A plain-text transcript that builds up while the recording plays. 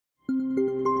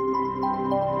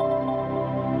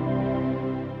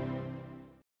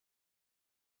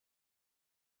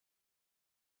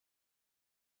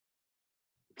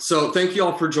So thank you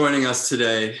all for joining us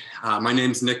today. My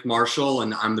name's Nick Marshall,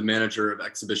 and I'm the manager of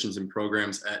exhibitions and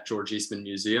programs at George Eastman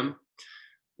Museum.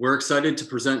 We're excited to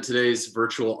present today's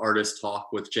virtual artist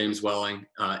talk with James Welling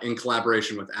in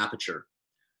collaboration with Aperture.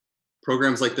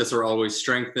 Programs like this are always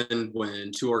strengthened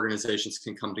when two organizations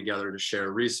can come together to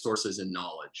share resources and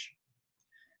knowledge.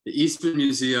 The Eastman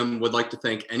Museum would like to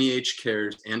thank NEH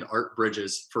CARES and Art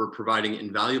Bridges for providing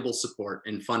invaluable support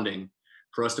and funding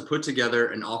for us to put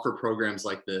together and offer programs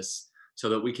like this so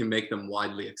that we can make them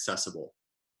widely accessible.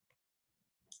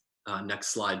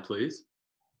 Next slide, please.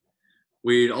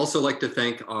 We'd also like to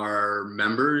thank our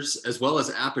members as well as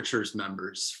Aperture's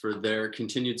members for their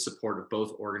continued support of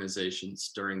both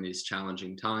organizations during these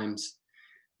challenging times.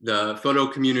 The photo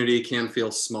community can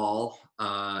feel small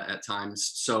at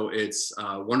times, so it's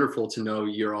wonderful to know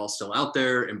you're all still out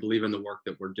there and believe in the work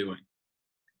that we're doing.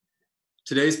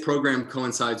 Today's program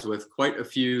coincides with quite a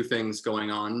few things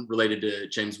going on related to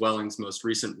James Welling's most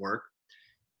recent work.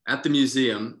 At the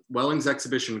museum, Welling's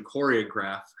exhibition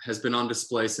Choreograph has been on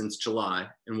display since July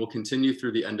and will continue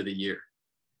through the end of the year.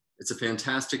 It's a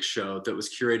fantastic show that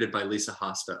was curated by Lisa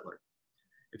Hostetler.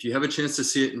 If you have a chance to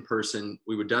see it in person,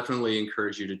 we would definitely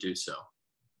encourage you to do so.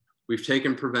 We've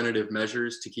taken preventative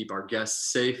measures to keep our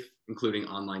guests safe, including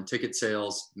online ticket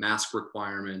sales, mask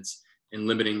requirements, and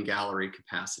limiting gallery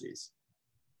capacities.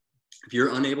 If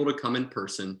you're unable to come in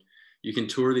person, you can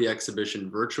tour the exhibition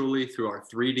virtually through our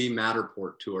 3D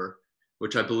Matterport tour,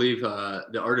 which I believe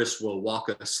the artist will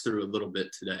walk us through a little bit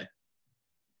today.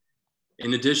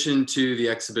 In addition to the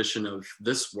exhibition of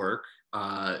this work,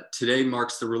 today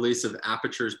marks the release of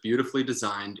Aperture's beautifully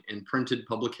designed and printed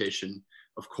publication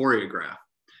of Choreograph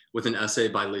with an essay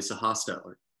by Lisa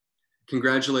Hostetler.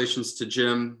 Congratulations to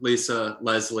Jim, Lisa,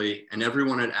 Lesley, and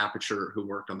everyone at Aperture who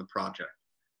worked on the project.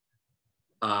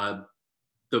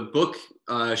 The book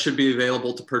should be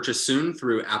available to purchase soon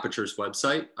through Aperture's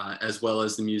website, as well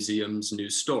as the museum's new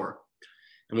store.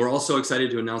 And we're also excited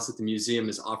to announce that the museum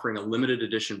is offering a limited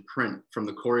edition print from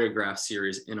the Choreograph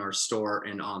series in our store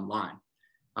and online.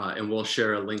 And we'll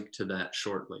share a link to that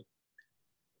shortly.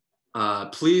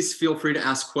 Please feel free to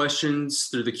ask questions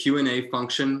through the Q&A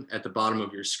function at the bottom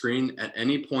of your screen at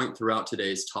any point throughout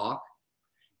today's talk.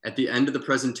 At the end of the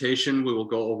presentation, we will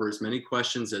go over as many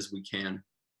questions as we can.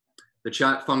 The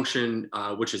chat function,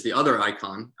 which is the other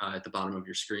icon at the bottom of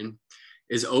your screen,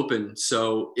 is open.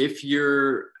 So if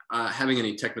you're having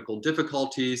any technical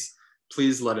difficulties,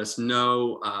 please let us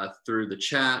know through the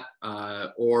chat,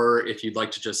 or if you'd like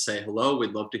to just say hello,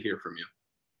 we'd love to hear from you.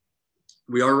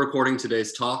 We are recording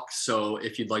today's talk, so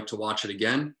if you'd like to watch it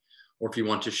again, or if you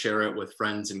want to share it with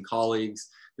friends and colleagues,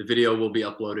 the video will be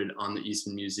uploaded on the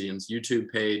Eastman Museum's YouTube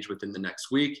page within the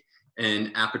next week,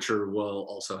 and Aperture will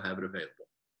also have it available.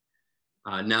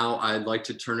 Now I'd like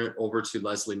to turn it over to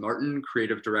Lesley Martin,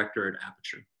 Creative Director at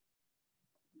Aperture.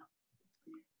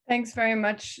 Thanks very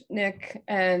much, Nick,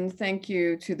 and thank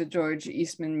you to the George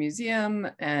Eastman Museum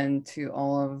and to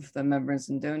all of the members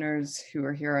and donors who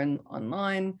are here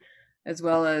online, as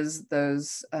well as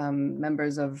those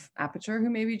members of Aperture who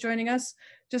may be joining us.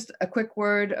 Just a quick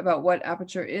word about what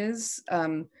Aperture is.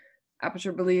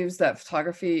 Aperture believes that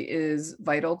photography is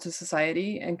vital to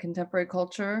society and contemporary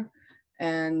culture.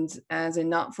 And as a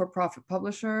not-for-profit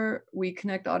publisher, we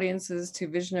connect audiences to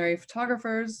visionary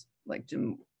photographers like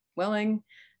Jim Welling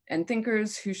and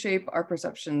thinkers who shape our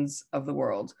perceptions of the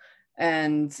world.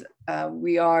 And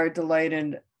we are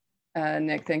delighted,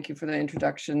 Nick, thank you for the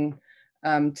introduction,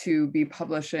 to be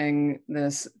publishing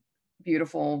this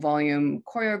beautiful volume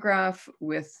Choreograph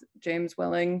with James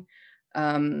Welling.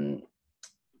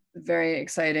 Very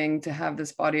exciting to have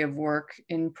this body of work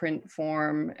in print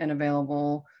form and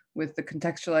available with the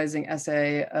contextualizing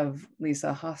essay of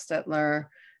Lisa Hostetler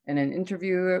and an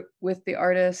interview with the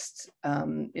artist.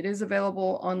 It is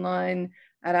available online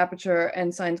at Aperture,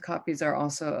 and signed copies are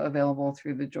also available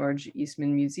through the George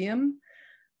Eastman Museum.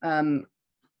 I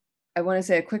want to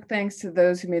say a quick thanks to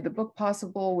those who made the book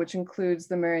possible, which includes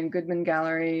the Marion Goodman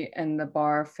Gallery and the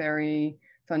Bar Ferry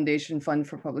Foundation Fund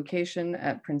for Publication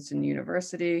at Princeton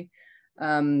University.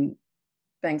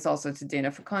 Thanks also to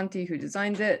Dana Faconti, who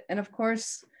designed it, and of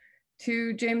course,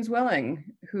 to James Welling,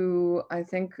 who I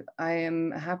think I am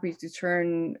happy to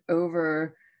turn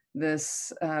over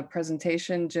this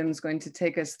presentation. Jim's going to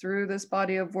take us through this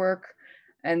body of work,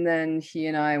 and then he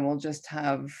and I will just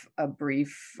have a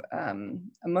brief, a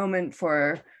moment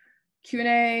for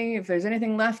Q&A. If there's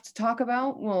anything left to talk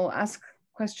about, we'll ask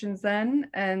questions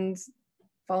then, and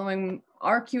following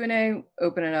our Q&A,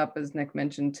 open it up, as Nick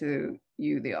mentioned, to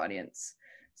you, the audience.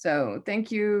 So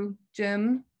thank you,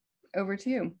 Jim, over to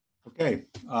you. Okay,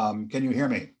 can you hear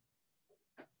me?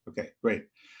 Okay, great.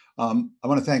 I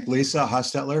want to thank Lisa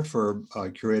Hostetler for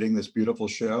curating this beautiful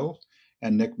show,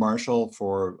 and Nick Marshall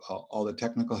for all the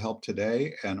technical help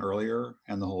today and earlier,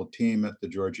 and the whole team at the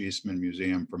George Eastman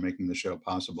Museum for making the show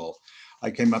possible. I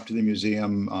came up to the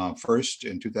museum first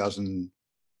in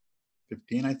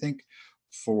 2015, I think,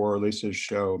 for Lisa's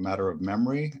show Matter of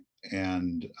Memory.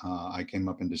 And I came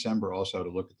up in December also to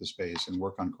look at the space and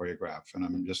work on Choreograph. And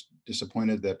I'm just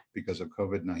disappointed that because of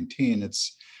COVID-19,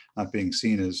 it's not being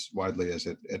seen as widely as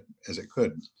it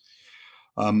could.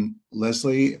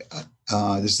 Lesley,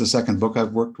 this is the second book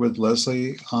I've worked with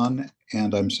Lesley on,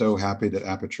 and I'm so happy that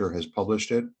Aperture has published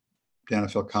it. Dana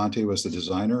Filconti was the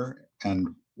designer, and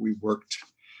we worked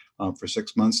for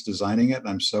 6 months designing it. And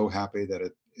I'm so happy that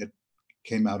it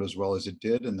came out as well as it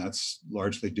did, and that's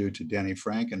largely due to Danny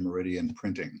Frank and Meridian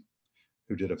Printing,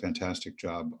 who did a fantastic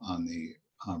job on the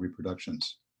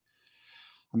reproductions.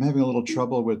 I'm having a little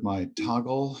trouble with my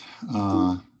toggle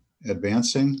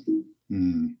advancing.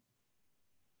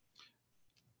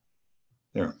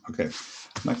 There, okay.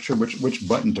 I'm not sure which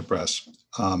button to press.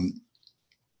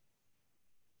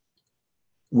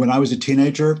 When I was a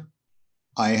teenager,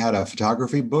 I had a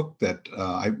photography book that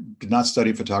I did not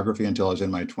study photography until I was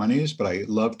in my 20s, but I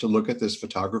loved to look at this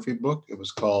photography book. It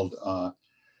was called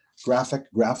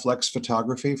Graflex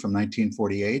Photography from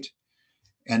 1948.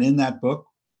 And in that book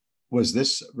was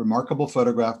this remarkable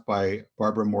photograph by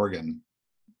Barbara Morgan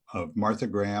of Martha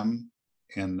Graham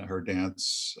and her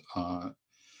dance.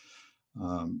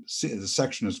 The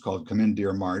section is called Come In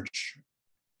Dear March.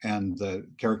 And the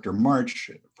character March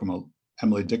from a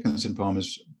Emily Dickinson poem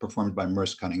is performed by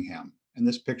Merce Cunningham. And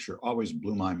this picture always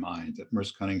blew my mind that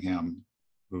Merce Cunningham,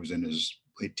 who's in his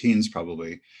late teens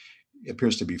probably,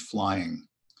 appears to be flying.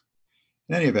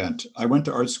 In any event, I went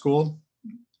to art school.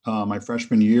 My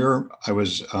freshman year,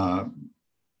 I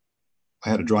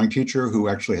had a drawing teacher who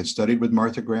actually had studied with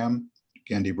Martha Graham,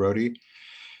 Gandhi Brody.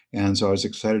 And so I was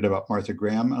excited about Martha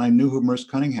Graham, and I knew who Merce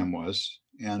Cunningham was.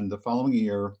 And the following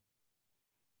year,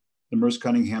 the Merce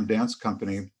Cunningham Dance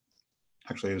Company,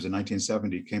 actually it was in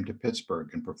 1970, came to Pittsburgh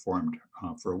and performed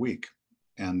for a week.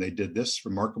 And they did this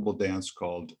remarkable dance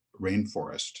called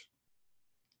Rainforest,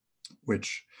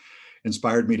 which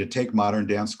inspired me to take modern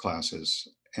dance classes.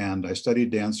 And I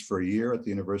studied dance for a year at the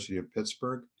University of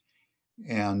Pittsburgh,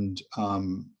 and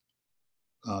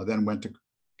then went to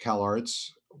Cal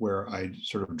Arts, where I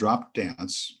sort of dropped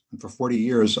dance. And for 40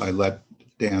 years, I let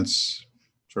dance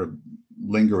sort of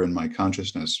linger in my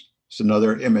consciousness. It's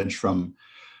another image from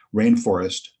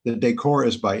Rainforest. The decor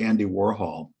is by Andy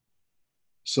Warhol,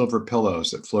 silver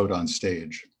pillows that float on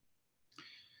stage.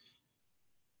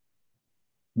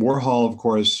 Warhol, of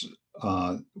course,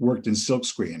 worked in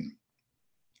silkscreen.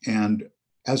 And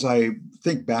as I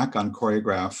think back on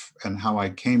Choreograph and how I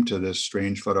came to this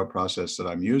strange photo process that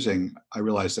I'm using, I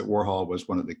realized that Warhol was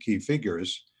one of the key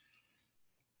figures.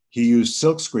 He used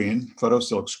silkscreen, photo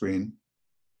silkscreen.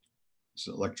 It's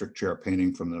an electric chair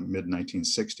painting from the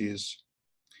mid-1960s.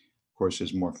 Of course,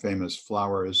 his more famous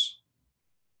Flowers,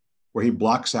 where he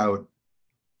blocks out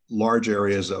large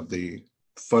areas of the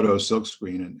photo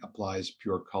silkscreen and applies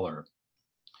pure color.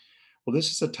 Well,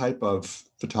 this is a type of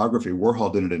photography.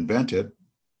 Warhol didn't invent it.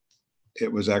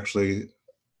 It was actually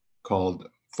called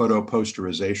photo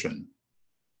posterization.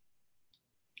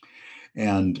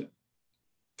 And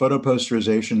photo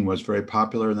posterization was very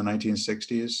popular in the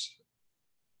 1960s,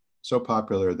 so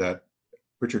popular that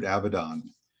Richard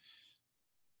Avedon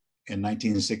in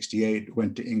 1968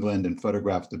 went to England and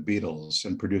photographed the Beatles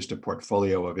and produced a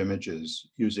portfolio of images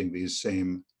using these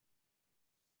same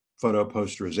photo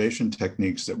posterization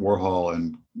techniques that Warhol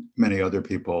and many other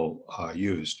people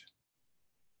used.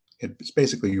 It's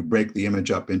basically you break the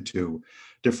image up into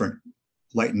different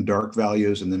light and dark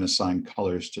values and then assign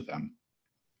colors to them.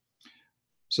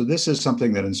 So this is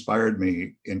something that inspired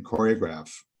me in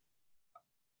Choreograph.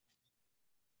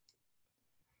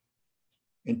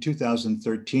 In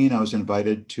 2013, I was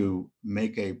invited to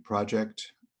make a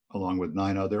project along with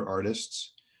 9 other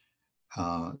artists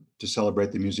to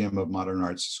celebrate the Museum of Modern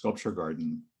Art's Sculpture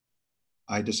Garden.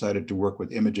 I decided to work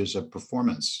with images of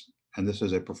performance, and this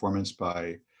is a performance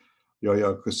by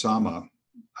Yo-Yo Kusama,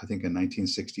 I think in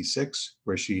 1966,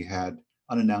 where she had,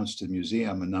 unannounced to the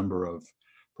museum, a number of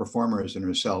performers and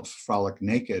herself frolic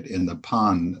naked in the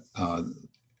pond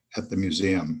at the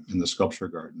museum in the Sculpture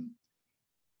Garden.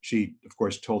 She, of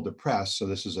course, told the press, so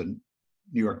this is a New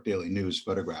York Daily News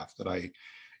photograph that I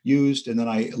used, and then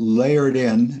I layered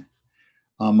in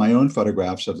my own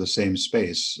photographs of the same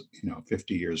space,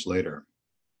 50 years later.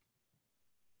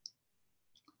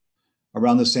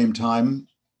 Around the same time,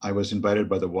 I was invited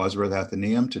by the Wadsworth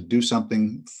Atheneum to do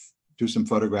some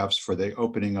photographs for the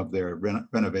opening of their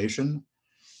renovation.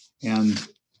 And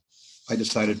I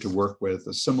decided to work with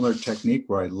a similar technique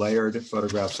where I layered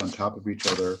photographs on top of each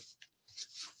other.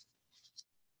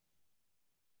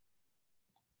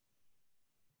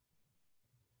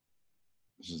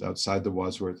 This is outside the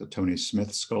Wadsworth, the Tony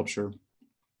Smith sculpture.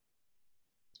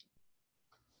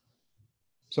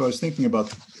 So I was thinking about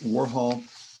Warhol,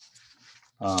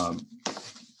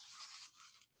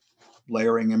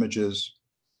 layering images.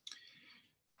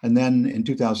 And then in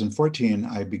 2014,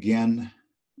 I began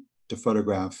to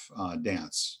photograph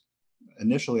dance.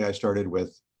 Initially, I started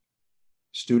with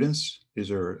students.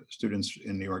 These are students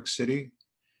in New York City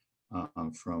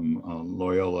from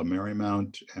Loyola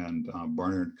Marymount and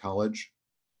Barnard College.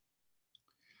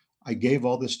 I gave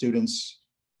all the students,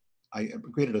 I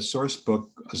created a source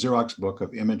book, a Xerox book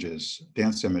of images,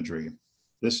 dance imagery.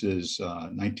 This is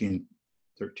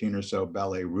 1913 or so,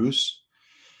 Ballet Russe,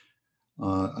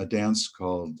 a dance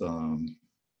called, I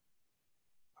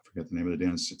forget the name of the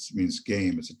dance, it means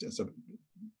game. It's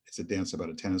a dance about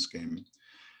a tennis game.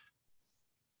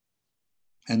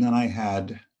 And then I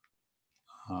had,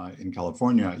 in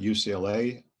California,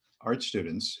 UCLA art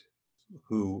students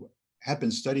who had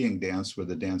been studying dance with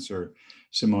the dancer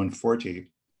Simone Forti.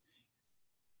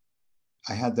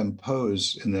 I had them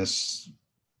pose in this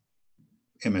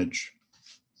image.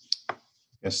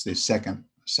 Yes, the second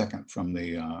from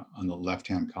the on the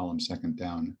left-hand column, second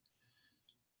down.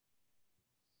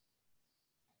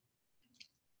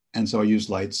 And so I used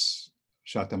lights,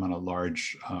 shot them on a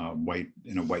large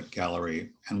white gallery,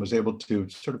 and was able to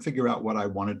sort of figure out what I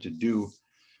wanted to do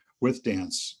with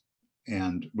dance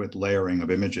and with layering of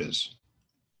images.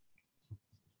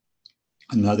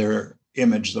 Another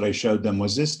image that I showed them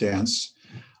was this dance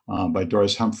by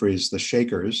Doris Humphreys, The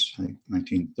Shakers, I think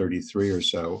 1933 or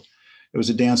so. It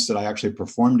was a dance that I actually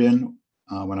performed in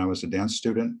when I was a dance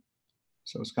student.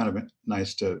 So it was kind of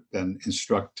nice to then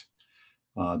instruct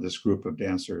this group of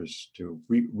dancers to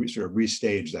sort of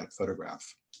restage that photograph.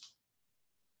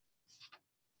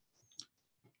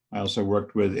 I also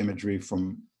worked with imagery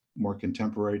from more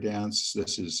contemporary dance.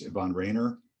 This is Yvonne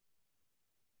Rainer.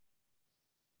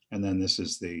 And then this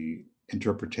is the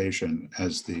interpretation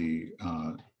as the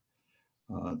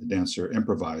dancer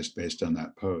improvised based on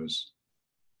that pose.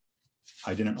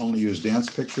 I didn't only use dance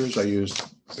pictures, I used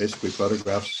basically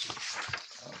photographs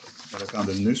that I found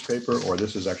in the newspaper, or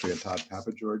this is actually a Todd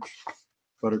Papageorge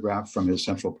photograph from his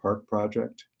Central Park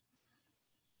project.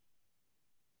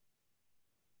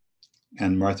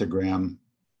 And Martha Graham,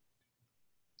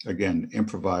 again,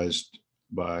 improvised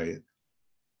by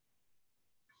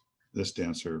this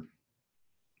dancer.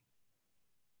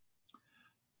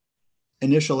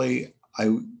 Initially,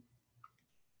 I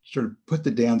sort of put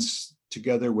the dance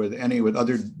together with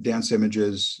other dance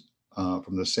images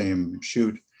from the same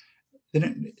shoot.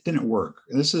 It didn't work.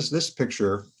 And this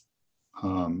picture,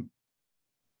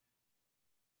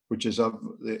 which is of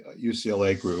the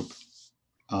UCLA group,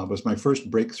 was my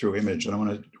first breakthrough image. And I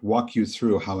want to walk you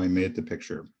through how I made the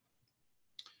picture.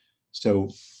 So,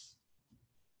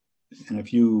 and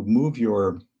if you move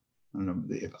your, I don't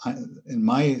know, in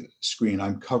my screen,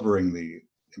 I'm covering the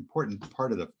important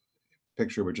part of the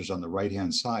picture, which is on the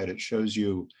right-hand side. It shows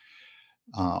you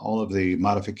all of the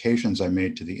modifications I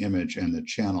made to the image and the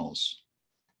channels.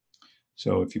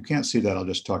 So if you can't see that, I'll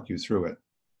just talk you through it.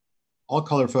 All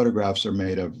color photographs are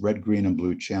made of red, green, and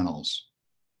blue channels.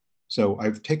 So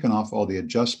I've taken off all the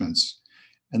adjustments,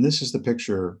 and this is the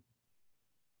picture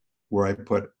where I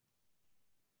put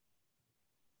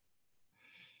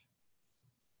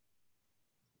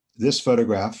this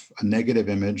photograph, a negative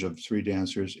image of three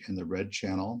dancers in the red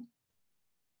channel.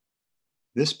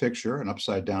 This picture, an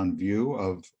upside down view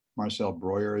of Marcel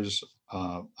Breuer's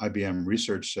IBM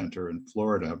Research Center in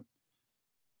Florida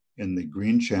in the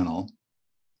green channel.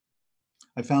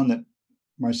 I found that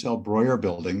Marcel Breuer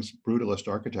buildings, brutalist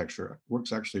architecture,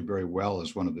 works actually very well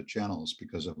as one of the channels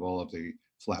because of all of the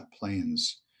flat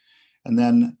planes. And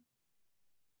then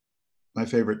my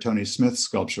favorite Tony Smith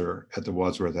sculpture at the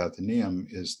Wadsworth Atheneum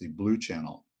is the blue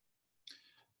channel.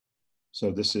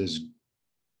 So this is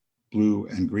blue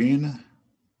and green,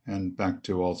 and back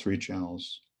to all three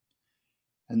channels.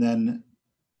 And then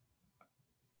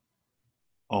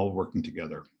all working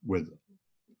together with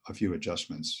a few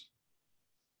adjustments.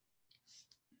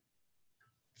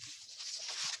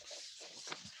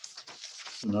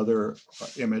 Another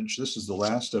image. This is the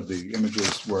last of the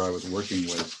images where I was working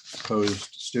with posed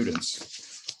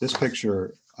students. This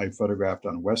picture I photographed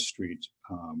on West Street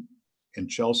in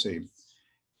Chelsea.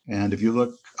 And if you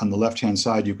look on the left-hand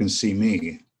side, you can see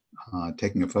me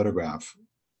taking a photograph.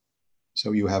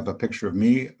 So you have a picture of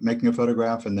me making a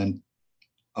photograph, and then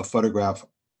a photograph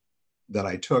that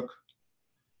I took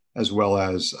as well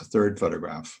as a third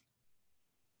photograph.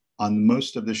 On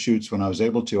most of the shoots, when I was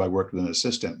able to, I worked with an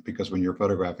assistant, because when you're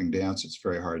photographing dance, it's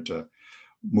very hard to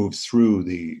move through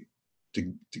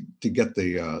to get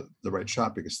the right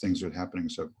shot, because things are happening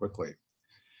so quickly.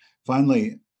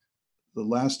 Finally, the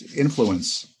last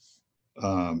influence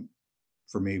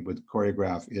for me with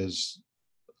Choreograph is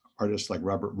artists like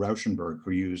Robert Rauschenberg,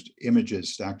 who used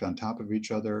images stacked on top of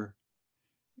each other,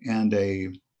 and a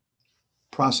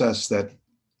process that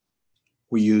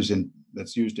we use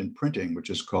that's used in printing, which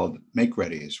is called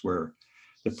make-readies, where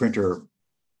the printer,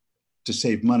 to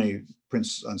save money,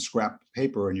 prints on scrap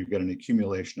paper, and you get an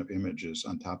accumulation of images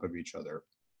on top of each other.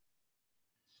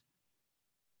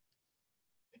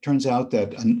 It turns out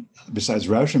that besides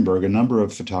Rauschenberg, a number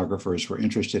of photographers were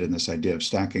interested in this idea of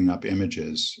stacking up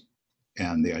images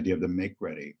and the idea of the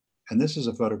make-ready. And this is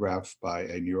a photograph by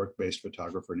a New York-based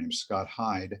photographer named Scott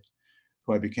Hyde,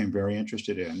 who I became very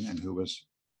interested in and who was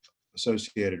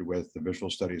associated with the Visual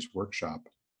Studies workshop.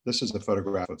 This is a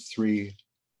photograph of three,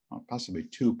 possibly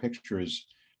two pictures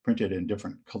printed in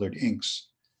different colored inks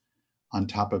on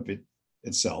top of it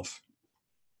itself.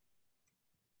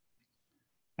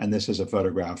 And this is a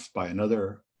photograph by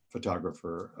another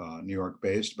photographer, New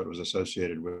York-based, but was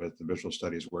associated with the Visual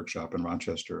Studies workshop in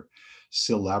Rochester,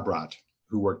 Sil Labrat,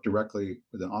 who worked directly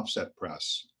with an offset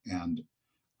press and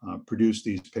produced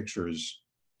these pictures,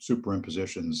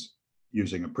 superimpositions,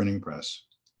 using a printing press.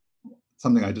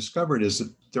 Something I discovered is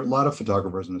that there are a lot of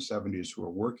photographers in the 70s who were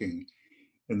working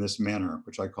in this manner,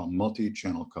 which I call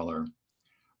multi-channel color,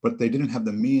 but they didn't have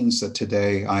the means that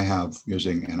today I have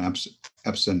using an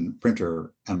Epson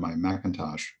printer and my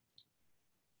Macintosh.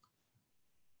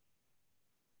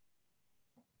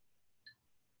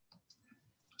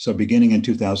 So beginning in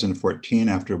 2014,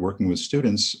 after working with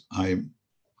students, I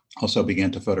also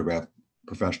began to photograph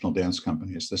professional dance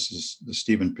companies. This is the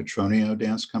Stephen Petronio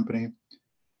Dance Company.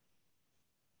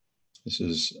 This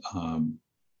is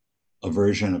a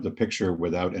version of the picture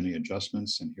without any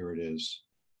adjustments, and here it is.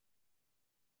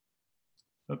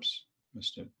 Oops,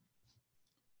 missed it.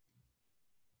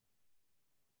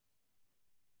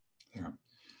 There.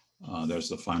 There's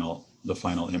the final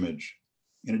image.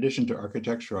 In addition to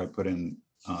architecture, I put in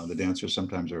the dancers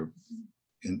sometimes are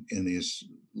in these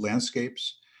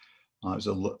landscapes. There's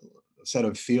a set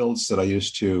of fields that I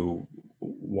used to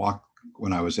walk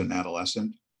when I was an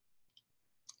adolescent.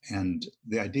 And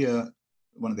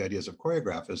one of the ideas of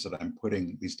Choreograph is that I'm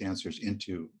putting these dancers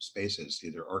into spaces,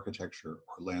 either architecture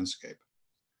or landscape,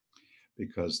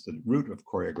 because the root of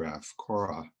choreograph,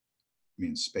 chora,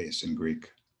 means space in Greek.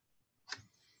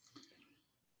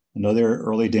 Another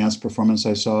early dance performance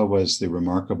I saw was the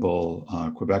remarkable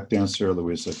Quebec dancer,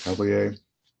 Louisa Cavalier.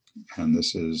 And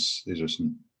these are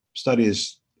some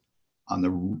studies on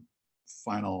the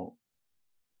final,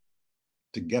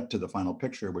 to get to the final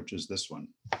picture, which is this one.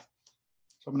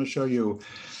 So I'm going to show you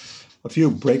a few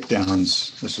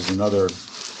breakdowns. This is another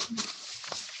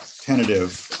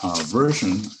tentative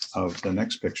version of the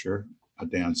next picture, a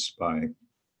dance by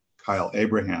Kyle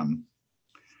Abraham,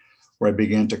 where I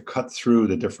began to cut through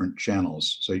the different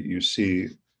channels. So you see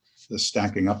the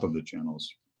stacking up of the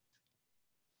channels.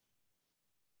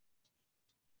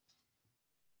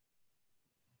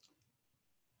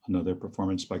 Another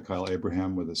performance by Kyle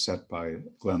Abraham with a set by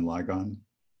Glenn Ligon.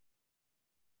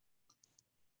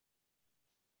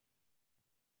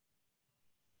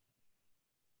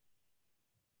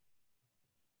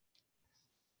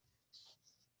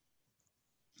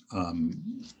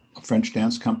 A French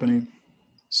dance company,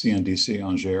 CNDC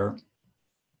Angers,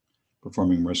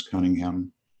 performing Merce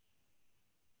Cunningham.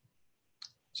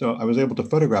 So I was able to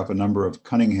photograph a number of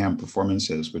Cunningham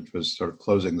performances, which was sort of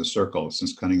closing the circle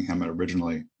since Cunningham had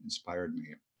originally inspired me.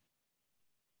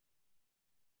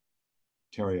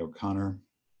 Terry O'Connor.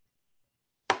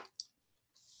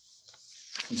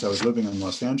 Since I was living in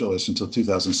Los Angeles until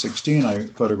 2016, I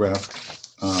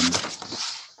photographed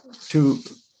two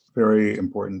very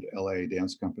important LA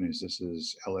dance companies. This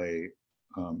is LA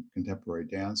Contemporary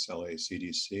Dance, LA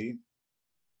CDC.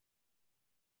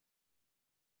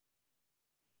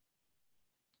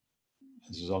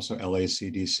 This is also LA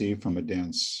CDC from a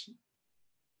dance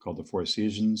called the Four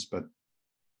Seasons, but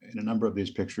in a number of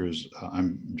these pictures, I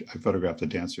photograph the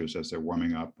dancers as they're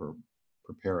warming up or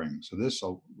preparing. So this,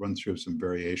 I'll run through some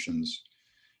variations.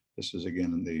 This is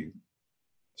again in the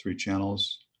 3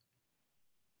 channels.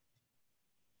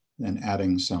 Then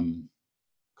adding some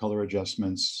color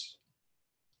adjustments.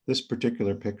 This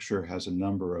particular picture has a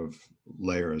number of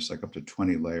layers, like up to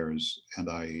 20 layers, and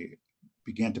I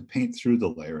began to paint through the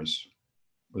layers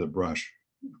with a brush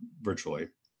virtually.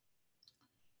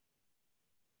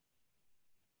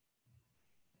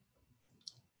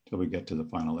 till we get to the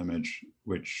final image,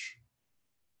 which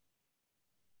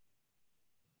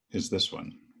is this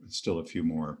one. It's still a few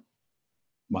more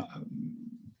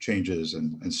changes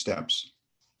and steps.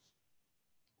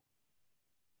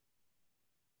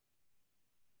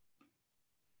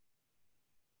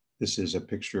 This is a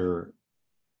picture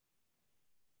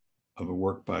of a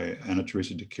work by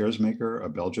Anna-Theresa de Keersmaker, a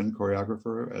Belgian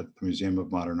choreographer at the Museum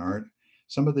of Modern Art.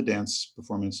 Some of the dance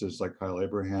performances, like Kyle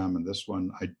Abraham and this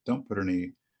one, I don't put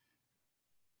any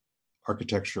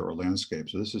architecture or landscape.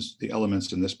 So this is the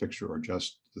elements in this picture are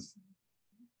just the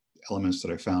elements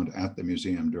that I found at the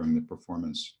museum during the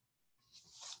performance.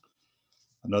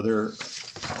 Another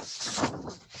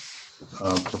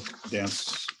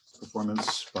dance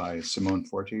performance by Simone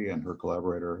Forti and her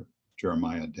collaborator,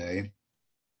 Jeremiah Day.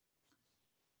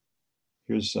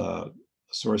 Here's a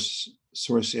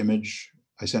source image.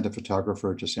 I sent a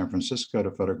photographer to San Francisco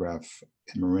to photograph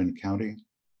in Marin County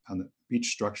on the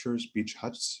beach structures, beach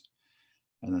huts.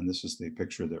 And then this is the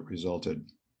picture that resulted.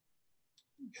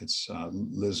 It's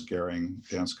Liz Gehring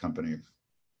Dance Company.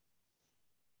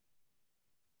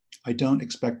 I don't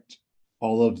expect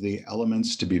all of the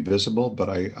elements to be visible, but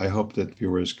I hope that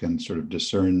viewers can sort of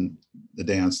discern the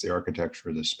dance, the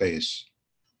architecture, the space.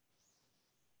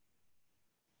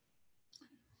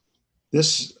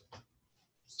 This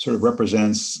sort of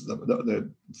represents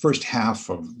the first half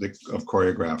of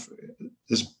Choreograph.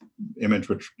 This image,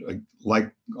 which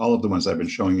like all of the ones I've been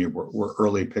showing you were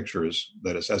early pictures.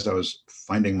 That is, as I was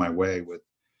finding my way with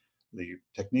the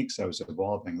techniques I was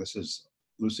evolving. This is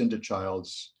Lucinda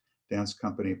Child's dance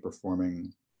company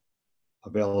performing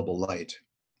Available Light.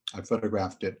 I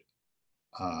photographed it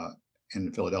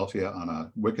in Philadelphia on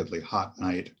a wickedly hot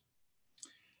night.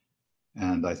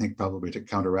 And I think probably to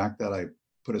counteract that, I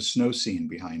put a snow scene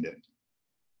behind it.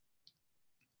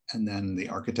 And then the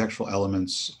architectural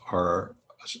elements are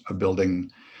a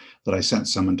building that I sent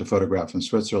someone to photograph in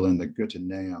Switzerland, the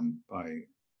Goetheneum by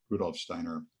Rudolf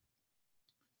Steiner.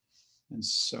 And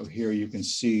so here you can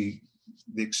see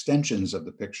the extensions of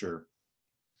the picture,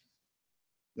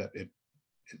 that it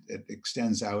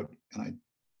extends out, and I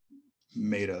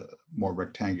made a more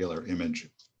rectangular image.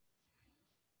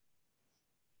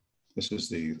 This is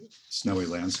the snowy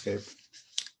landscape.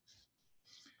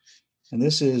 And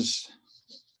this is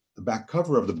the back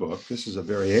cover of the book. This is a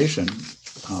variation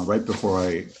right before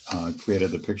I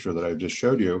created the picture that I just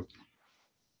showed you.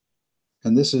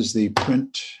 And this is the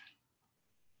print.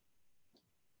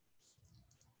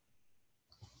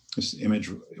 This image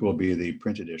will be the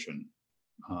print edition.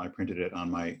 I printed it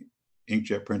on my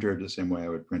inkjet printer the same way I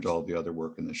would print all the other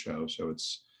work in the show. So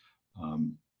it's,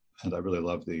 and I really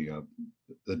love the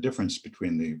difference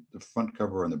between the front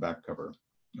cover and the back cover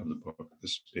of the book,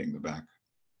 this being the back.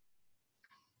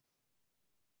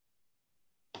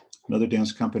 Another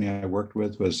dance company I worked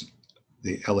with was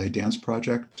the LA Dance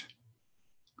Project.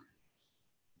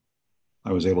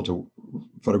 I was able to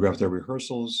photograph their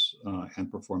rehearsals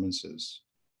and performances.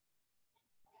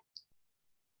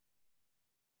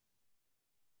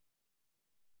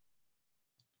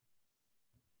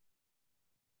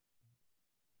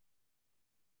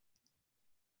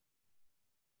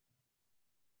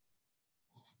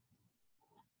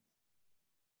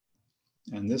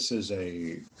 And this is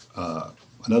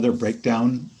another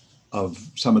breakdown of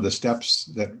some of the steps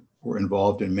that were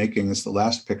involved in making this the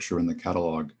last picture in the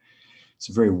catalog. It's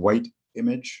a very white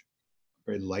image,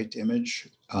 very light image.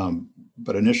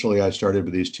 But initially I started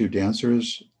with these two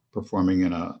dancers performing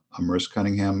in a Merce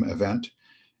Cunningham event.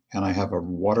 And I have a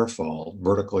waterfall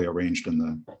vertically arranged in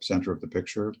the center of the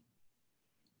picture,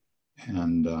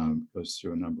 and goes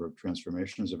through a number of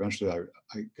transformations. Eventually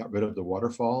I got rid of the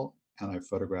waterfall, and I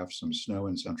photographed some snow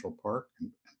in Central Park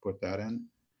and put that in,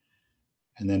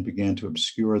 and then began to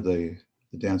obscure the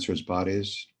dancers'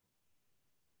 bodies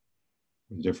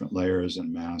with different layers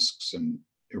and masks and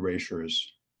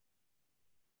erasures.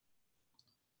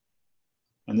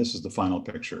 And this is the final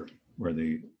picture where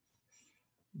the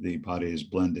bodies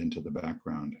blend into the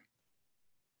background.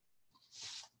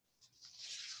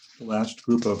 The last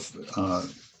group of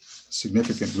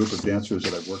significant group of dancers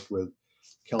that I've worked with,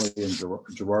 Kelly and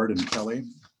Gerard and Kelly,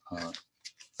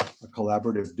 a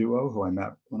collaborative duo who I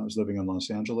met when I was living in Los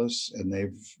Angeles, and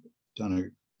they've done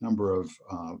a number of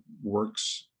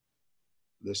works.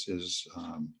 This was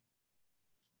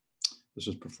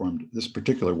performed, this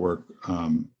particular work,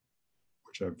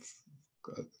 which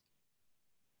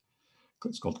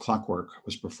it's called Clockwork,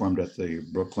 was performed at the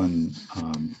Brooklyn,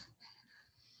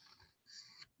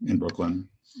 in Brooklyn.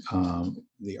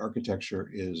 The architecture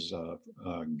is a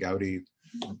Gaudi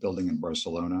building in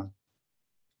Barcelona.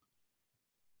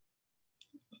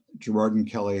 Gerard and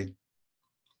Kelly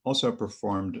also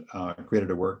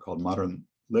created a work called Modern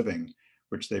Living,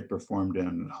 which they performed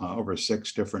in over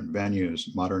 6 different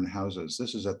venues, modern houses.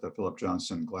 This is at the Philip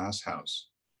Johnson Glass House.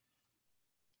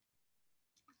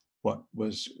 What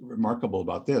was remarkable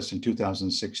about this, in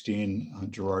 2016,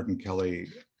 Gerard and Kelly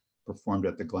performed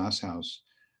at the Glass House,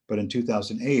 but in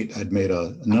 2008, I'd made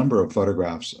a number of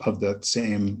photographs of the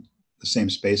same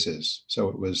spaces. So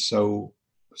it was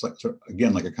like,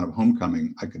 again, like a kind of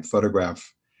homecoming. I could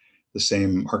photograph the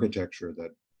same architecture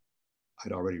that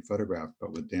I'd already photographed,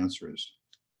 but with dancers.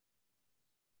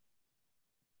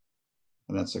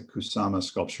 And that's a Kusama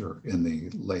sculpture in the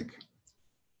lake.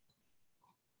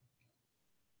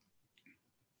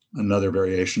 Another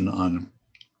variation on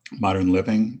modern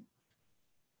living.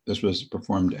 This was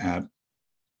performed at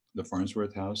the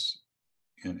Farnsworth House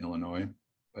in Illinois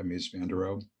by Mies van der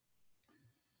Rohe.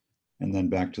 And then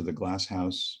back to the Glass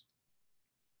House,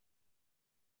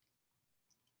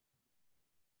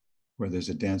 where there's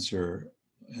a dancer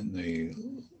in the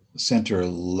center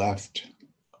left,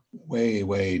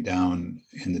 way down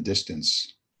in the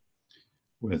distance,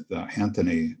 with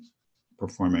Anthony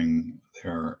performing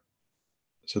there.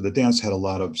 So the dance had a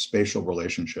lot of spatial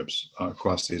relationships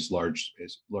across these large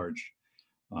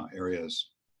areas.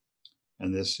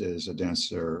 And this is a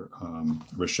dancer,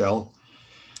 Rochelle,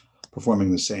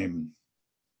 performing the same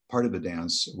part of the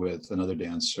dance with another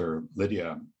dancer,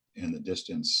 Lydia, in the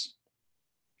distance.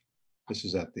 This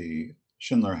is at the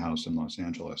Schindler House in Los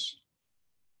Angeles.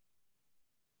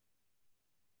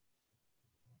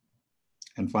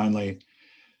 And finally,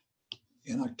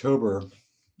 in October,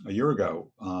 a year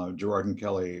ago, Gerard and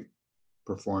Kelly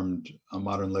performed a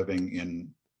Modern Living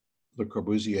in Le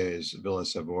Corbusier's Villa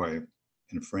Savoye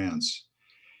in France.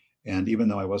 And even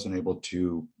though I wasn't able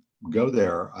to go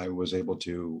there, I was able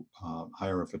to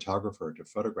hire a photographer to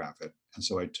photograph it. And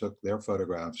so I took their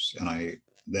photographs, and I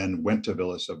then went to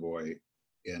Villa Savoye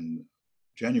in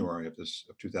January of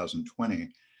 2020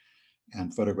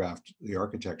 and photographed the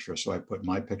architecture. So I put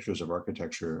my pictures of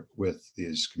architecture with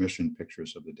these commissioned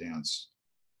pictures of the dance.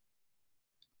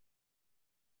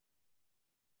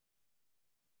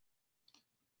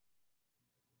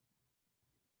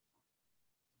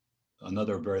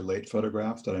 Another very late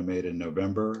photograph that I made in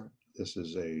November. This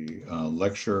is a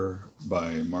lecture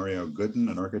by Mario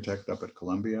Gooden, an architect up at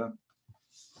Columbia,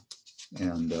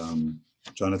 and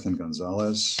Jonathan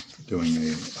Gonzalez doing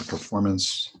a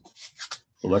performance.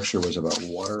 The lecture was about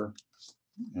water,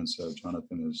 and so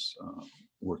Jonathan is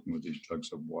working with these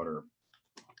jugs of water.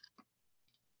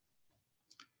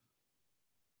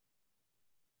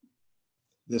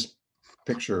 This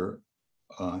picture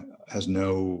has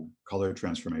no color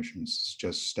transformations. It's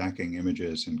just stacking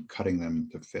images and cutting them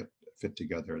to fit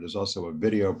together. There's also a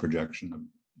video projection of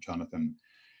Jonathan,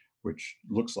 which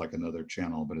looks like another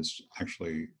channel, but it's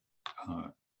actually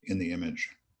in the image.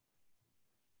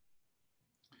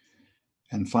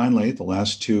 And finally, the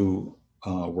last 2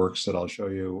 works that I'll show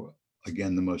you,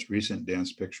 again, the most recent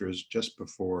dance pictures just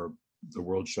before the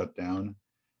world shut down.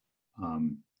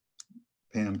 Pam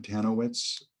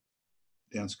Tanowitz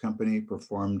Dance Company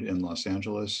performed in Los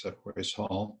Angeles at Royce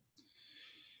Hall.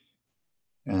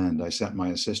 And I sent my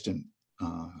assistant,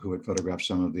 who had photographed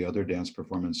some of the other dance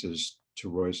performances, to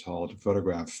Royce Hall to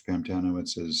photograph Pam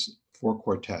Tanowitz's 4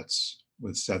 quartets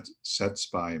with sets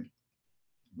by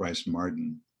Bryce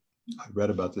Martin. I read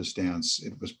about this dance.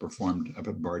 It was performed up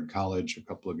at Bard College a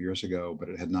couple of years ago, but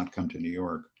it had not come to New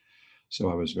York. So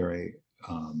I was very,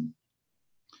 it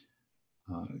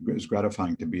was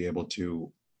gratifying to be able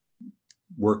to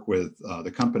work with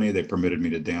the company. They permitted me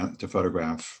to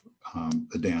photograph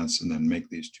the dance and then make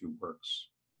these 2 works.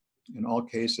 In all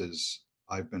cases,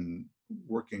 I've been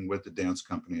working with the dance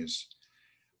companies,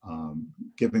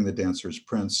 giving the dancers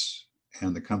prints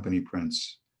and the company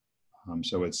prints.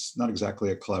 So it's not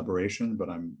exactly a collaboration, but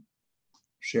I'm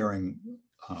sharing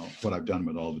what I've done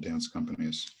with all the dance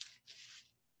companies.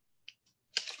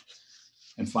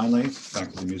 And finally,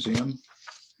 back to the museum.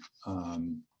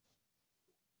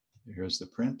 Here's the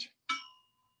print.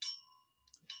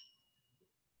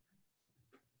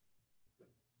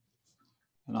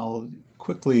 And I'll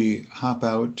quickly hop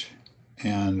out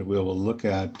and we'll look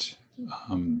at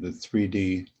the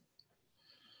 3D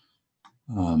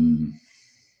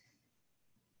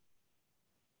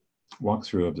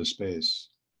walkthrough of the space.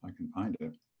 If I can find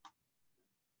it.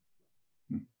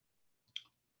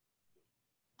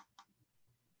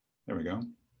 There we go.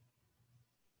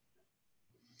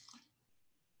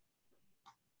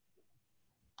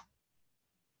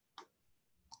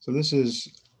 So this is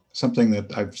something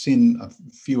that I've seen a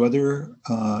few other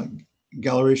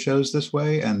gallery shows this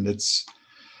way, and it's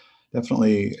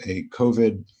definitely a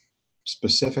COVID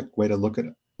specific way to look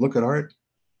look at art,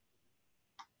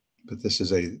 but this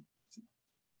is a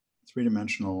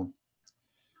three-dimensional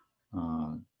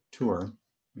tour.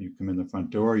 When you come in the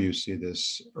front door, you see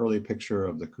this early picture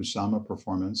of the Kusama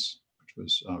performance, which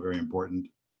was very important.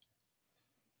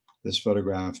 This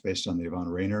photograph based on the Yvonne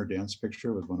Rainer dance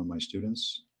picture with one of my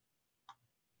students.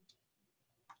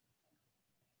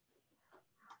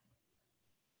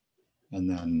 And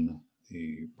then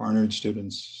the Barnard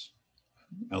students,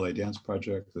 LA Dance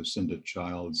Project, Lucinda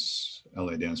Child's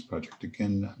LA Dance Project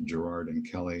again, Gerard and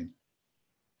Kelly.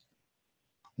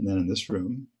 And then in this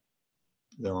room,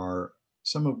 there are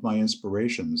some of my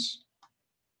inspirations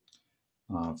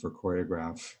for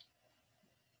Choreograph.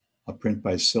 A print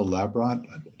by Syl Labrot,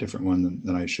 a different one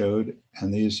than I showed.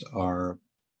 And these are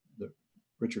the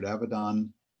Richard Avedon.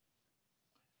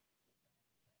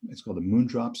 It's called the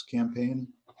Moondrops campaign.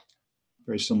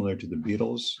 Very similar to the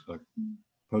Beatles, a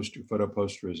photo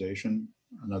posterization,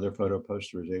 another photo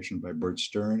posterization by Bert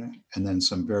Stern, and then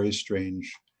some very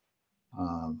strange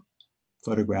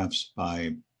photographs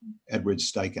by Edward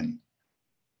Steichen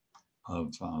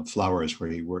of flowers, where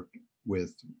he worked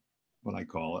with what I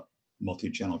call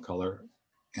multi-channel color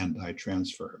and dye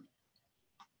transfer.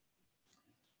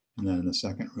 And then in the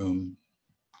second room,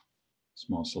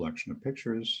 small selection of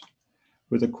pictures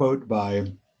with a quote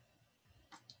by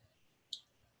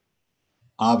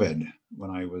Ovid. When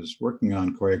I was working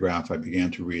on Choreograph, I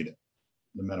began to read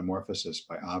The Metamorphosis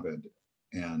by Ovid.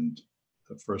 And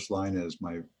the first line is,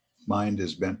 "My mind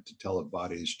is bent to tell of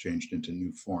bodies changed into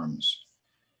new forms."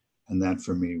 And that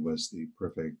for me was the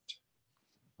perfect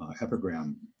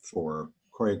epigram for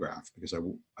Choreograph, because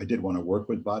I did want to work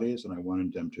with bodies and I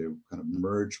wanted them to kind of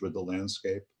merge with the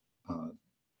landscape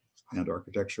and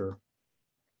architecture.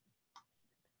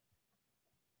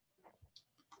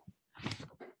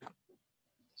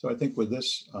 So I think with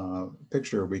this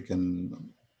picture, I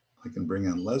can bring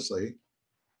in Lesley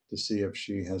to see if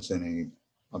she has any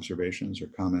observations or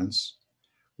comments.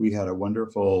 We had a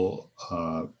wonderful,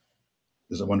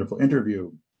 there's a wonderful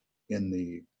interview in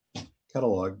the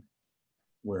catalog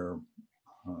where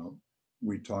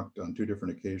we talked on 2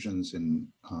 different occasions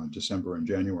in December and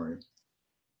January.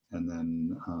 And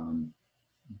then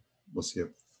we'll see if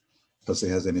Lesley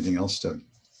has anything else to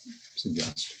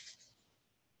suggest.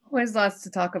 Always lots to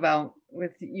talk about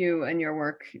with you and your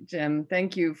work, Jim.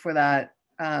 Thank you for that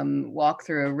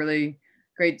walkthrough. Really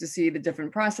great to see the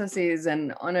different processes,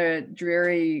 and on a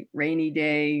dreary, rainy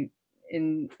day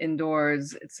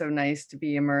indoors, it's so nice to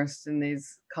be immersed in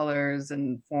these colors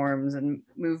and forms and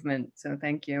movement. So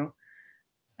thank you.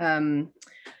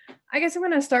 I guess I'm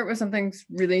going to start with something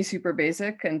really super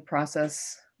basic and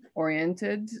process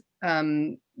oriented.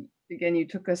 Again, you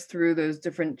took us through those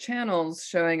different channels,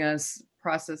 showing us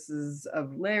processes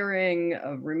of layering,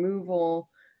 of removal.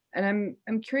 And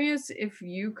I'm curious if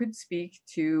you could speak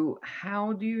to,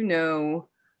 how do you know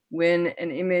when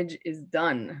an image is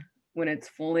done, when it's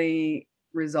fully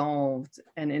resolved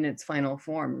and in its final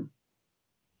form?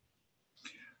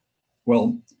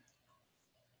 Well,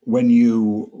 when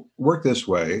you work this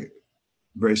way,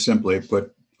 very simply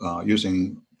put,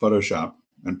 using Photoshop,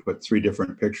 and put 3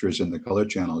 different pictures in the color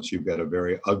channels, you've got a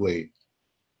very ugly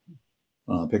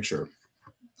picture.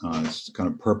 It's kind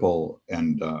of purple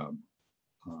and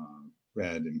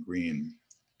red and green.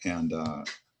 And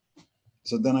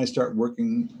so then I start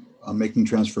working on making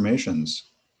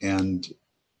transformations. And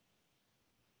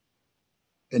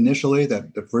initially,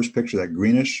 the first picture, that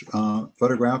greenish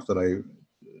photograph that I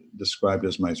described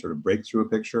as my sort of breakthrough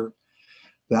picture,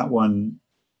 that one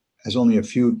has only a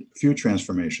few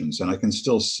transformations, and I can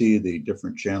still see the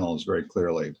different channels very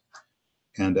clearly.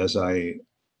 And as I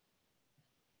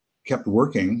kept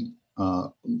working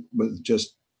with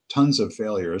just tons of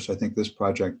failures, I think this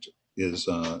project is,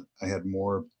 I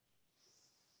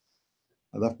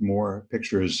left more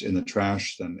pictures in the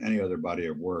trash than any other body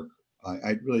of work.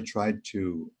 I really tried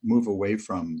to move away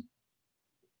from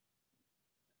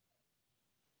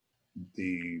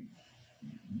the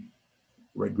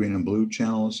red, green, and blue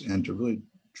channels and to really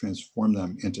transform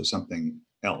them into something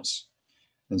else.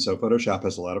 And so Photoshop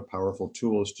has a lot of powerful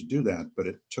tools to do that, but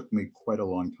it took me quite a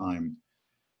long time,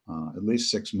 at least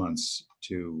 6 months,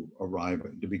 to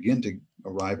begin to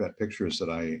arrive at pictures that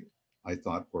I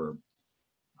thought were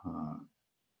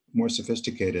more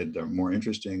sophisticated, or more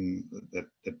interesting, that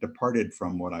departed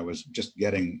from what I was just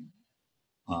getting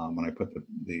when I put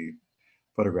the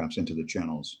photographs into the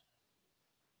channels.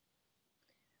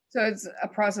 So it's a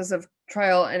process of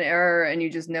trial and error, and you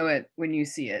just know it when you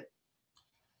see it.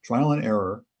 Trial and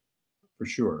error, for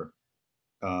sure.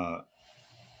 There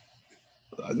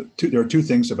are 2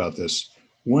 things about this.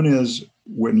 One is,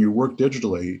 when you work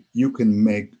digitally, you can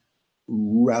make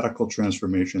radical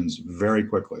transformations very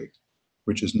quickly,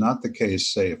 which is not the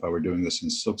case, say, if I were doing this in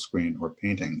silkscreen or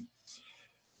painting.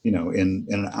 You know, in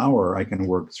an hour, I can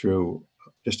work through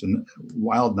just a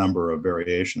wild number of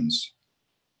variations.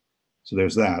 So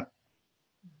there's that.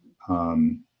 I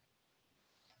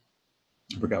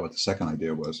forgot what the second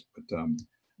idea was, but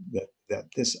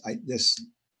this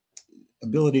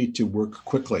ability to work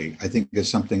quickly, I think, is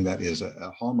something that is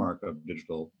a hallmark of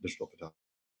digital photography.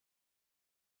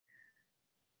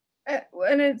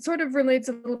 And it sort of relates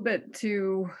a little bit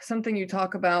to something you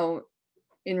talk about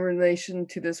in relation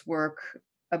to this work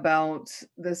about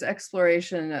this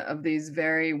exploration of these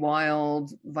very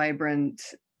wild, vibrant,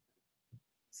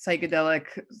 psychedelic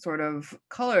sort of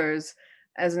colors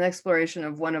as an exploration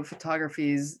of one of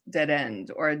photography's dead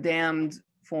end, or a damned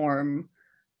form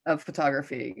of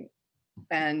photography.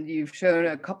 And you've shown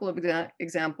a couple of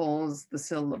examples, the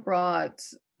Syl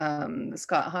Labrat, the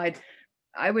Scott Hyde.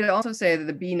 I would also say that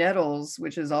the B. Nettles,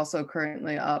 which is also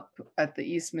currently up at the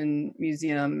Eastman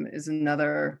Museum, is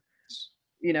another,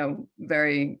 you know,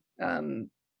 very,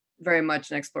 very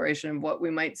much an exploration of what we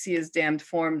might see as damned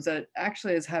forms that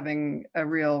actually is having a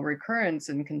real recurrence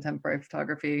in contemporary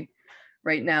photography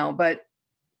right now. But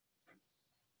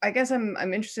I guess I'm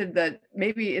interested that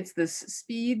maybe it's this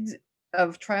speed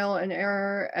of trial and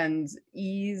error and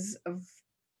ease of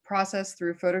process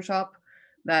through Photoshop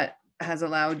that has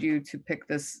allowed you to pick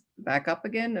this back up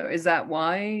again? Or is that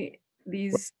why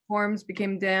these forms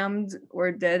became damned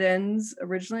or dead ends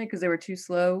originally, because they were too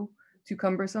slow, too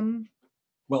cumbersome?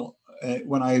 Well,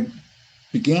 when I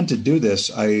began to do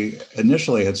this, I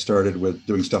initially had started with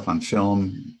doing stuff on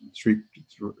film,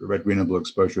 red, green, and blue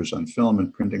exposures on film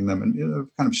and printing them, and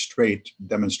kind of straight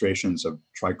demonstrations of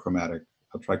trichromatic,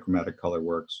 how trichromatic color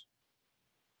works.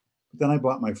 But then I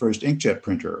bought my first inkjet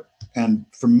printer. And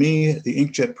for me, the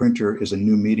inkjet printer is a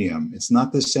new medium. It's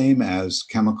not the same as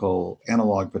chemical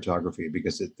analog photography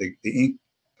because the ink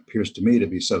appears to me to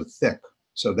be so thick.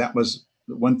 So that was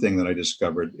the one thing that I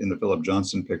discovered in the Philip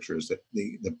Johnson pictures, that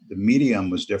the medium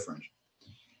was different.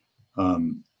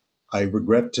 I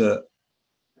regret to,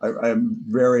 I'm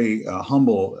very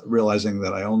humble realizing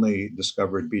that I only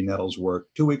discovered B. Nettles' work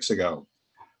 2 weeks ago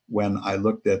when I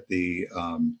looked at the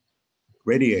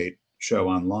Radiate show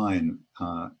online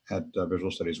at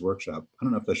Visual Studies Workshop. I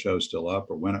don't know if the show is still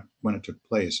up or when it took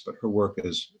place, but her work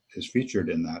is featured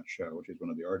in that show. She's one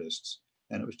of the artists,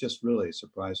 and it was just really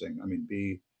surprising. I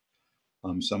mean,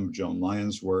 some of Joan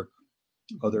Lyon's work,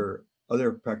 other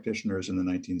practitioners in the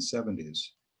 1970s.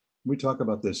 We talk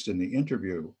about this in the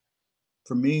interview.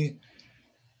 For me,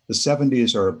 the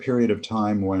 70s are a period of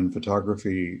time when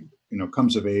photography,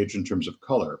 comes of age in terms of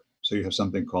color. So you have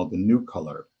something called the new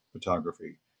color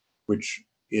photography, which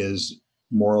is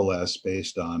more or less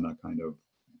based on a kind of,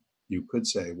 you could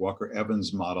say, Walker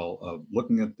Evans model of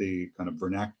looking at the kind of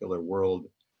vernacular world,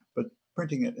 but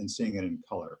printing it and seeing it in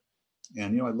color.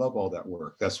 And I love all that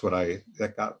work. That's what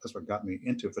got me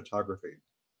into photography.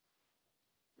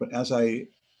 But as I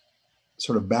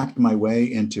sort of backed my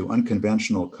way into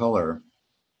unconventional color,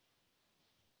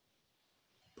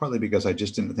 partly because I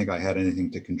just didn't think I had anything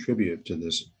to contribute to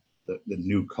this, the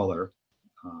new color.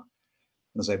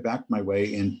 As I backed my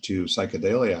way into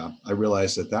psychedelia, I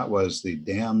realized that was the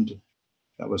damned,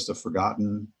 that was the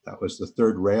forgotten, that was the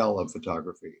third rail of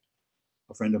photography.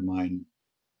 A friend of mine,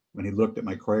 when he looked at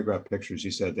my Choreograph pictures,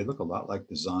 he said, they look a lot like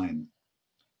design.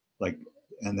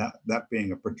 And that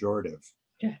being a pejorative.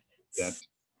 Yeah. That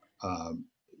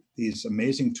these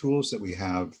amazing tools that we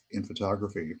have in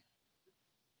photography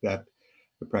that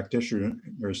the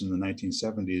practitioners in the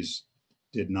 1970s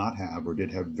did not have, or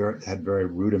had very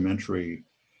rudimentary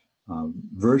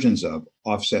versions of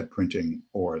offset printing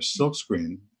or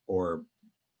silkscreen or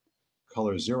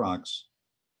color Xerox.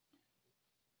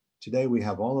 Today we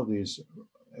have all of these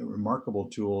remarkable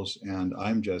tools, and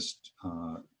I'm just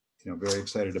very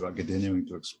excited about continuing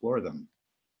to explore them.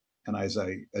 And as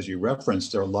you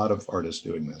referenced, there are a lot of artists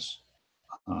doing this,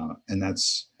 and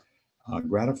that's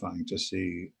gratifying to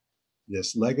see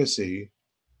this legacy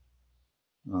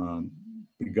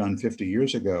begun 50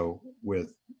 years ago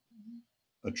with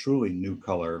a truly new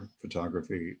color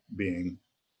photography being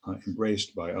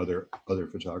embraced by other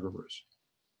photographers.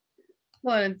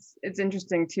 Well, it's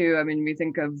interesting too. I mean, we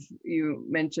think of, you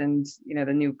mentioned, the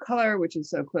new color, which is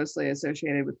so closely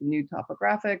associated with the new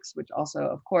topographics, which also,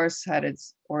 of course, had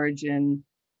its origin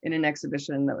in an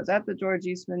exhibition that was at the George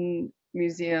Eastman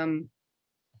Museum.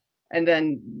 And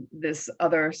then this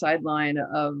other sideline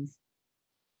of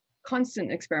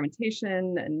constant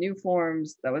experimentation and new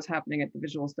forms that was happening at the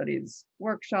Visual Studies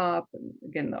Workshop. And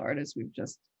again, the artists we've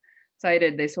just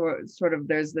cited, they sort of,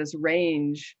 there's this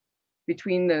range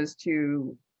between those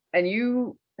two. And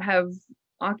you have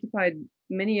occupied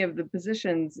many of the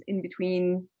positions in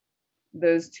between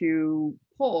those two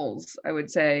poles, I would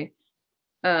say.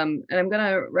 And I'm going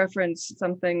to reference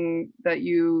something that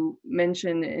you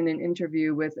mentioned in an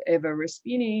interview with Eva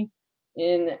Rispini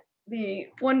in the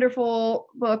wonderful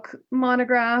book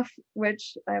Monograph,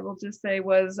 which I will just say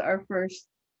was our first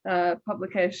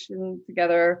publication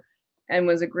together and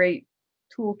was a great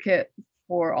toolkit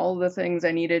for all the things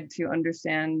I needed to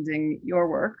understanding your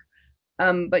work.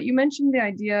 But you mentioned the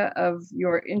idea of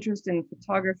your interest in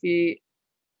photography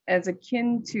as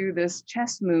akin to this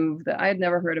chess move that I had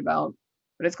never heard about,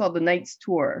 but it's called the Knight's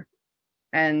Tour.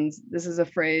 And this is a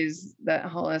phrase that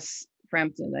Hollis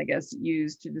Frampton, I guess,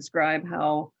 used to describe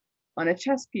how on a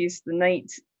chess piece, the knight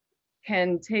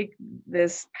can take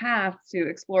this path to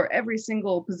explore every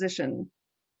single position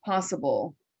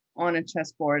possible on a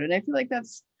chessboard. And I feel like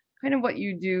that's kind of what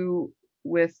you do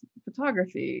with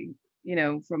photography, you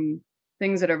know, from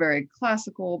things that are very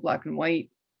classical, black and white,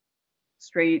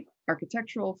 straight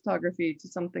architectural photography to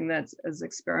something that's as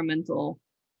experimental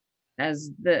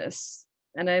as this.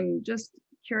 And I'm just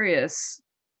curious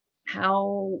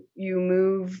how you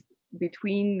move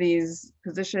between these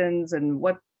positions and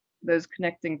what those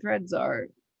connecting threads are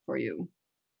for you.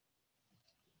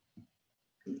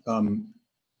 I'm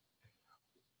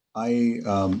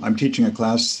teaching a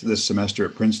class this semester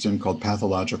at Princeton called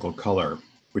Pathological Color,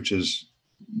 which is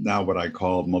now what I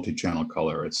call multi-channel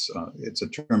color. It's a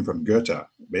term from Goethe,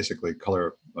 basically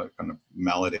color, kind of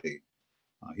malady.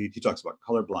 He talks about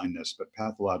color blindness, but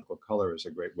pathological color is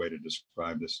a great way to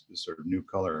describe this sort of new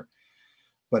color.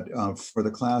 But for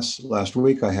the class last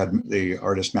week, I had the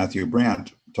artist Matthew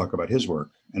Brandt talk about his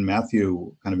work. And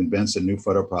Matthew kind of invents a new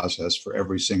photo process for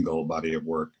every single body of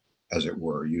work, as it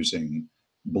were, using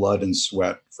blood and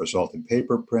sweat for salted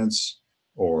paper prints,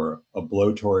 or a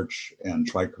blowtorch and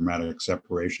trichromatic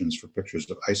separations for pictures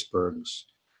of icebergs.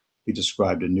 He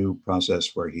described a new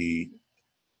process where he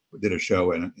did a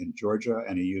show in Georgia,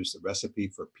 and he used the recipe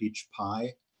for peach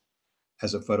pie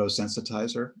as a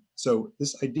photosensitizer. So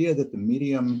this idea that the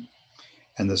medium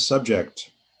and the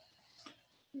subject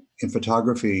in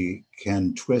photography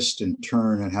can twist and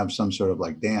turn and have some sort of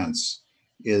like dance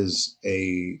is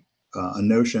a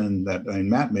notion that, I mean,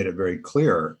 Matt made it very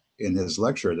clear in his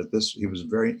lecture that he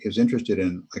was interested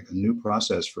in like a new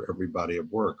process for every body of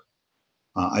work.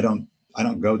 I don't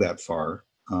go that far,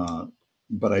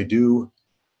 but I do.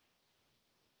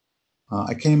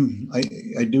 I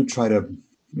do try to,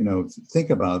 you know, think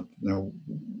about, you know,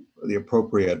 the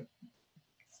appropriate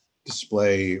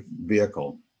display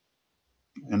vehicle.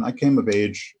 And I came of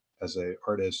age as an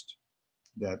artist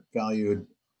that valued,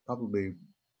 probably,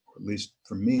 or at least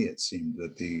for me, it seemed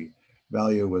that the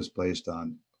value was placed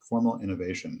on formal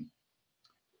innovation.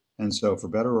 And so for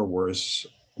better or worse,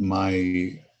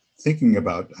 my thinking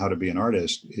about how to be an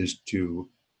artist is to,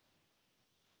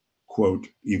 quote,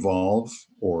 evolve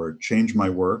or change my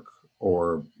work,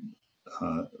 or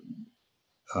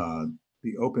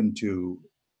be open to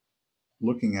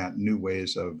looking at new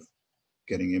ways of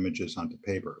getting images onto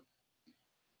paper.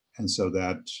 And so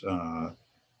that's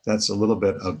a little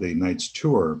bit of the Knight's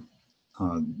Tour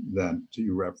that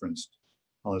you referenced.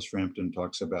 Hollis Frampton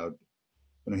talks about,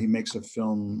 you know, he makes a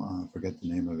film, I forget the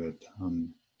name of it,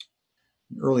 an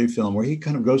early film where he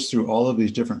kind of goes through all of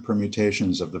these different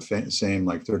permutations of the same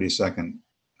like 30-second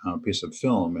piece of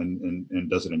film, and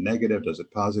does it in negative, does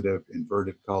it positive,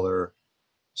 inverted color,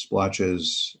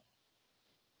 splotches.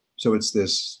 So it's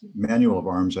this manual of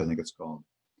arms, I think it's called.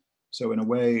 So in a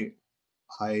way,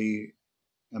 I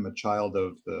am a child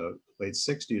of the late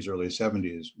 60s, early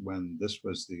 70s, when this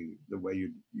was the way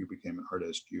you became an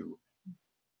artist. You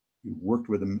worked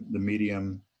with the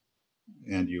medium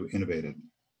and you innovated.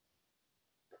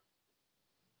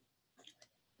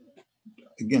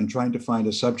 Again, trying to find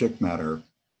a subject matter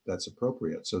that's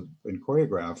appropriate. So in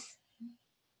Choreograph,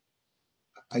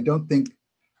 I don't think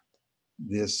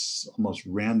this almost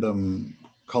random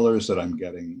colors that I'm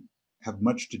getting have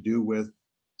much to do with,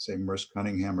 say, Merce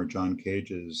Cunningham or John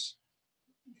Cage's,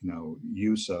 you know,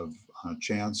 use of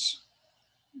chance.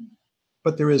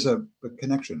 But there is a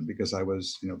connection, because I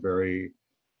was, you know, very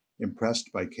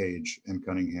impressed by Cage and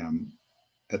Cunningham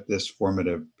at this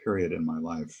formative period in my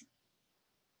life.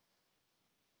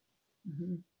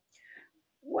 Mm-hmm.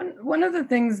 One of the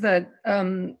things that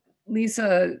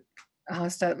Lisa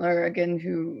Hostetler, again,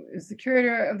 who is the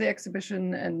curator of the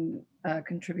exhibition and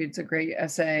contributes a great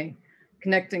essay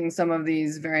connecting some of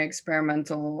these very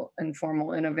experimental and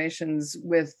formal innovations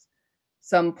with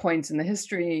some points in the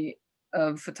history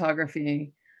of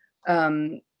photography.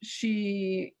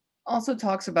 She also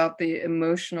talks about the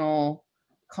emotional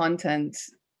content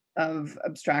of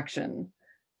abstraction.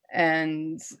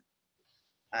 And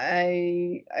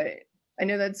I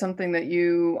know that's something that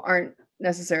you aren't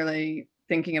necessarily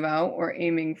thinking about or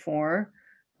aiming for,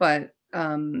 but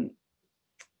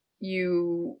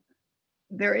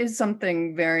there is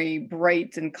something very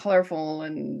bright and colorful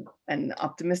and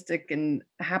optimistic and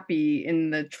happy in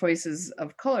the choices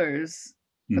of colors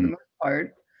for the most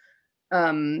part.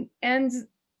 And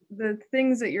the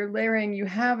things that you're layering, you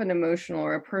have an emotional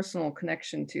or a personal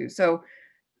connection to. So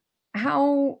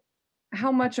how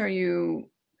much are you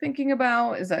thinking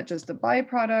about? Is that just a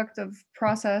byproduct of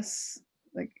process?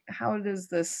 Like, how does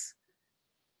this,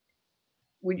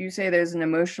 would you say there's an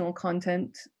emotional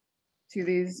content to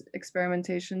these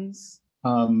experimentations?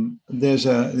 There's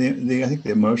I think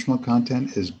the emotional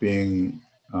content is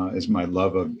is my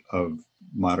love of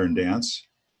modern dance.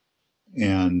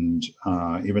 And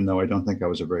even though I don't think I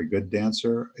was a very good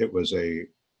dancer,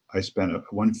 I spent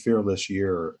one fearless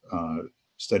year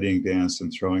studying dance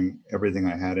and throwing everything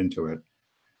I had into it.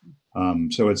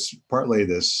 So it's partly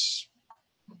this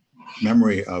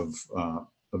memory of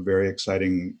a very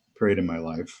exciting period in my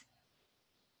life,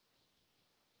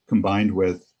 combined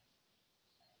with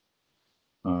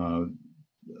a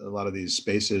lot of these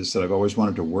spaces that I've always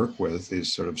wanted to work with,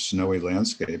 these sort of snowy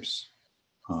landscapes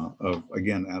of,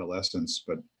 again, adolescence.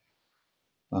 But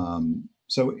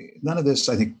so none of this,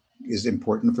 I think, is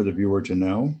important for the viewer to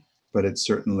know, but it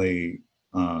certainly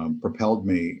propelled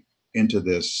me into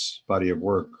this body of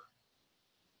work.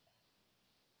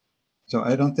 So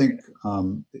I don't think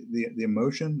the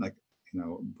emotion, like,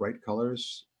 bright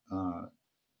colors, I'm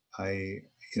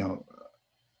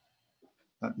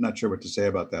not sure what to say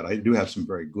about that. I do have some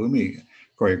very gloomy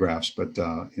choreographs, but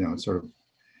it's sort of,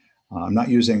 I'm not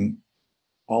using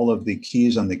all of the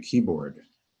keys on the keyboard.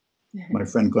 My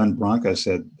friend Glenn Branca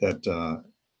said that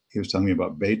he was telling me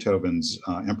about Beethoven's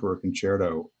Emperor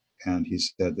Concerto, and he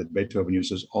said that Beethoven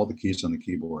uses all the keys on the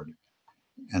keyboard.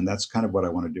 And that's kind of what I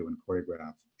want to do in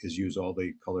Choreograph, is use all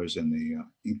the colors in the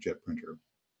inkjet printer.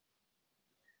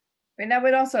 And that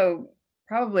would also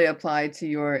probably apply to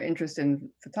your interest in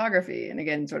photography. And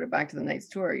again, sort of back to the night's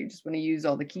tour, you just want to use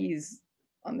all the keys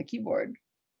on the keyboard.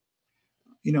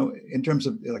 In terms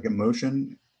of like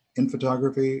emotion in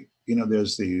photography,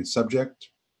 there's the subject,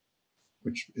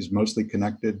 which is mostly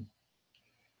connected,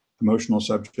 emotional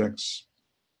subjects.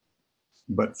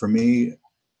 But for me,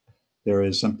 there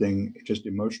is something just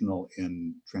emotional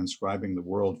in transcribing the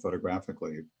world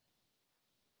photographically.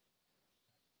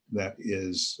 That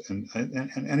is, and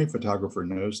any photographer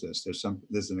knows this,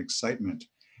 there's an excitement.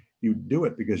 You do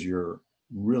it because you're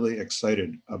really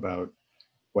excited about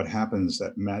what happens,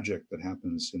 that magic that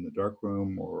happens in the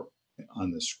darkroom or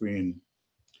on the screen.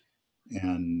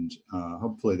 And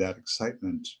hopefully that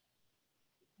excitement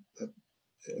that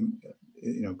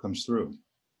comes through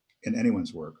in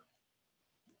anyone's work.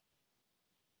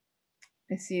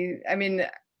 I see. I mean,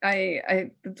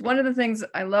 it's one of the things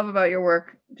I love about your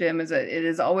work, Jim, is that it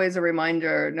is always a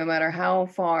reminder, no matter how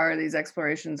far these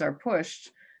explorations are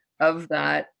pushed, of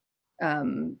that,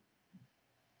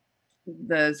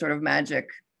 the sort of magic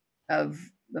of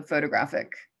the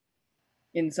photographic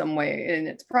in some way, in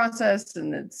its process,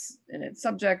 in its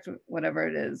subject, whatever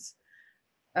it is.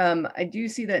 I do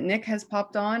see that Nick has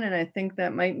popped on, and I think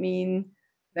that might mean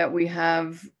that we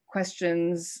have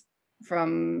questions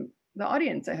from the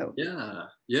audience, I hope.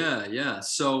 Yeah.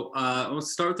 So I'll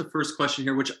start with the first question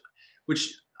here, which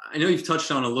I know you've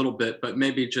touched on a little bit, but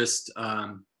maybe just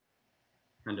kind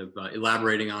of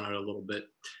elaborating on it a little bit.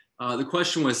 The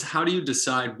question was, how do you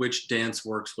decide which dance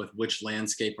works with which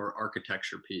landscape or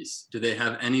architecture piece? Do they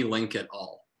have any link at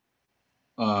all?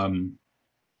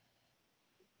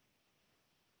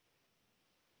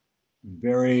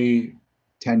 Very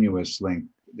tenuous link.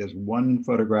 There's one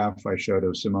photograph I showed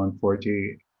of Simone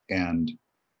Forti and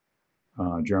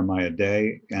Jeremiah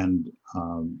Day, and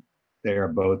they are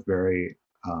both very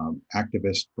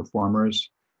activist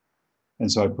performers. And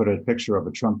so I put a picture of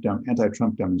a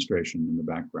anti-Trump demonstration in the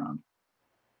background.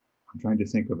 I'm trying to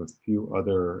think of a few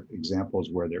other examples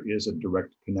where there is a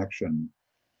direct connection.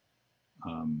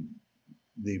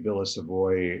 The Villa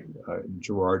Savoy,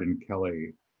 Gerard and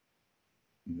Kelly,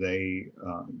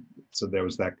 so there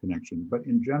was that connection. But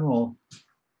in general,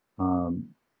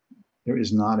 there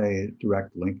is not a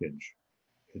direct linkage.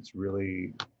 It's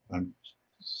really, I'm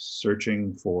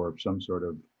searching for some sort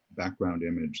of background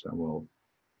image that will,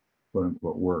 quote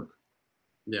unquote, work.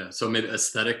 Yeah, so maybe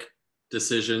aesthetic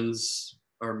decisions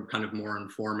are kind of more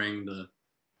informing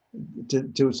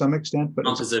to some extent, but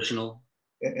compositional.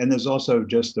 And there's also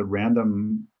just the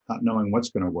random, not knowing what's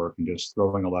going to work and just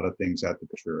throwing a lot of things at the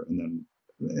picture, and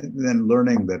then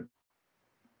learning that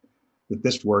that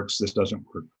this works, this doesn't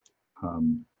work.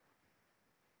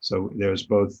 So there's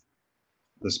both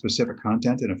the specific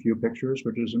content in a few pictures,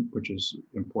 which is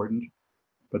important,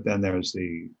 but then there's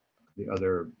the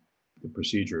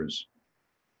procedures.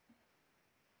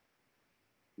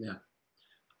 Yeah.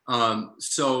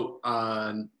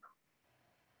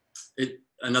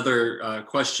 Another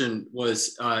question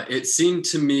was, it seemed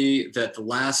to me that the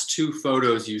last two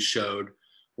photos you showed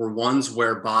were ones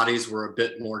where bodies were a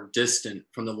bit more distant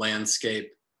from the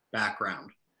landscape background.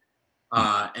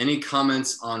 Any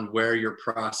comments on where your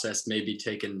process may be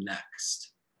taken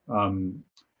next?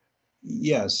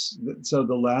 Yes, so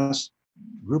the last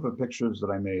group of pictures that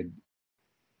I made,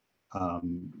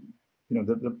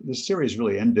 the series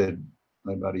really ended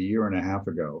about 1.5 years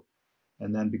ago.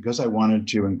 And then because I wanted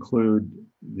to include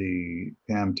the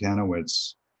Pam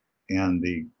Tanowitz and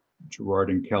the Gerard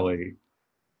and Kelly,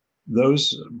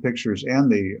 those pictures,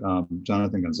 and the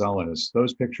Jonathan Gonzalez,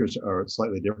 those pictures are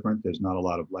slightly different. There's not a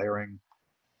lot of layering.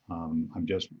 I'm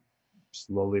just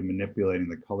slowly manipulating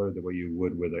the color the way you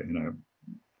would in a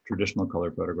traditional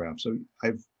color photograph. So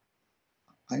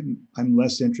I'm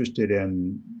less interested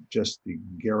in just the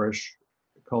garish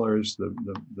colors.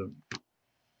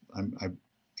 I've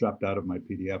dropped out of my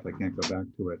PDF. I can't go back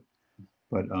to it.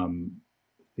 But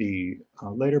the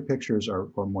later pictures are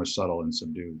more subtle and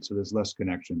subdued. So there's less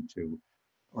connection to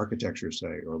architecture,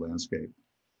 say, or landscape.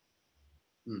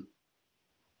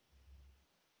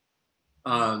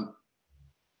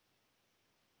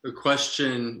 The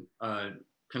question, kind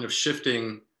of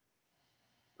shifting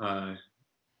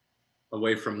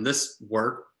away from this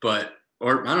work,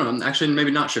 or I don't know, actually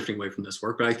maybe not shifting away from this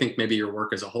work, but I think maybe your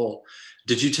work as a whole.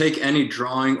 Did you take any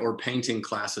drawing or painting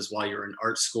classes while you were in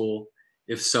art school?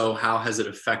 If so, how has it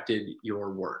affected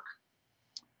your work?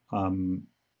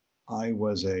 I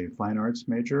was a fine arts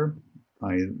major.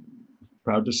 I'm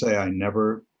proud to say I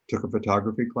never took a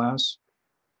photography class.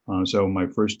 So my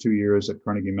first 2 years at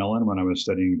Carnegie Mellon, when I was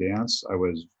studying dance, I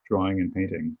was drawing and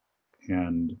painting.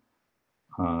 And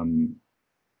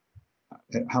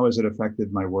how has it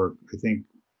affected my work? I think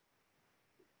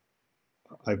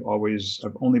I've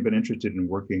only been interested in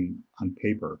working on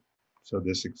paper. So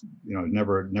this,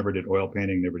 never did oil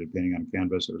painting, never did painting on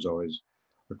canvas. It was always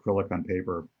acrylic on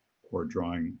paper or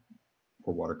drawing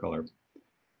or watercolor.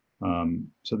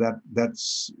 So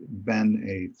that's been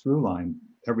a through line.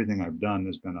 Everything I've done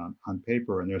has been on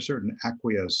paper, and there's certain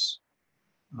aqueous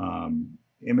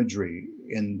imagery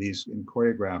in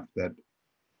Choreograph that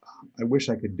I wish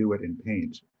I could do it in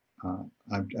paint.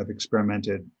 I've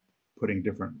experimented putting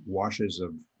different washes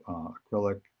of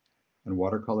acrylic and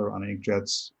watercolor on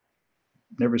inkjets.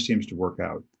 Never seems to work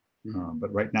out.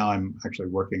 But right now I'm actually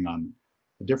working on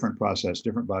a different process,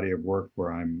 different body of work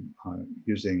where I'm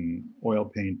using oil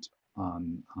paint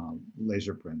on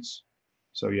laser prints.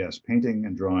 So yes, painting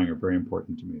and drawing are very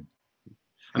important to me.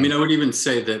 I mean, I would even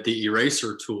say that the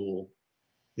eraser tool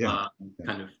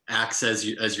kind of acts as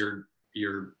your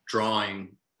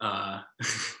drawing,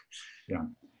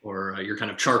 or your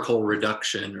kind of charcoal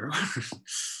reduction. Or if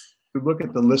you look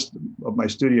at the list of my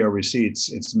studio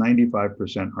receipts, it's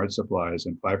 95% art supplies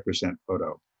and 5%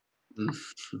 photo.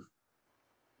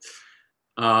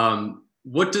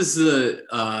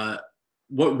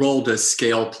 What role does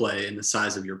scale play in the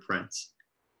size of your prints?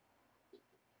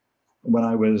 When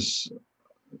I was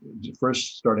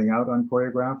first starting out on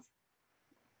Choreograph,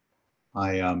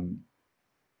 I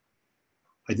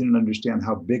didn't understand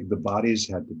how big the bodies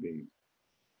had to be.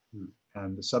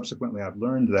 And subsequently, I've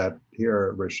learned that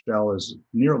here Rochelle is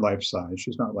near life size.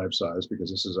 She's not life size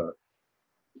because this is a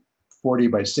 40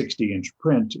 by 60 inch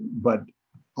print, but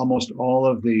almost all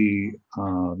of the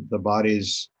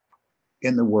bodies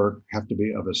in the work have to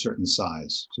be of a certain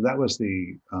size. So that was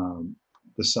the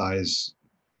size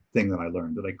thing that I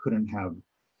learned, that I couldn't have,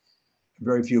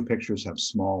 very few pictures have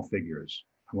small figures.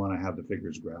 I want to have the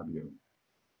figures grab you.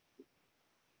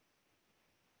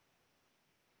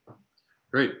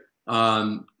 Great.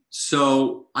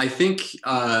 So I think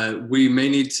we may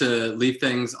need to leave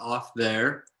things off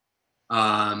there.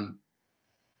 Okay.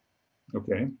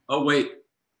 Oh, wait.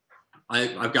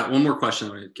 I've got one more question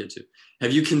I want to get to.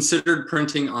 Have you considered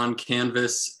printing on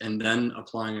canvas and then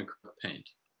applying acrylic paint?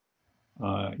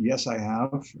 Yes, I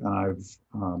have.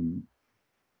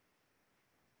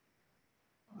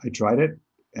 I tried it,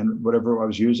 and whatever I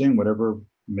was using, whatever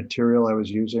material I was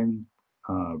using,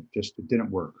 just it didn't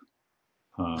work.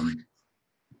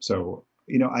 So,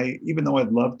 even though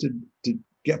I'd love to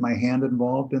get my hand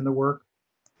involved in the work,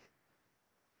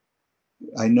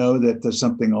 I know that there's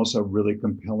something also really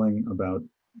compelling about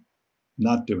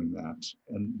not doing that.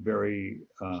 And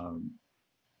I'm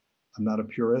not a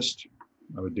purist.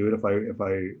 I would do it if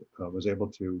I was able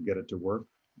to get it to work,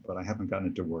 but I haven't gotten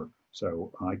it to work.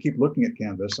 So I keep looking at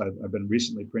canvas. I've been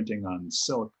recently printing on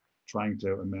silk, trying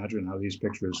to imagine how these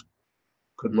pictures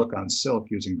could look on silk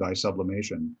using dye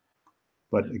sublimation.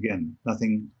 But again,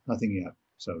 nothing yet.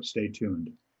 So stay tuned.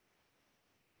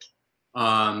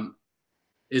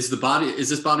 Is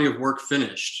this body of work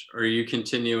finished, or are you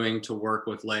continuing to work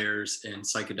with layers in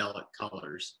psychedelic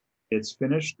colors? It's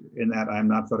finished in that I'm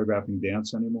not photographing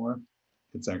dance anymore.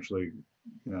 It's actually,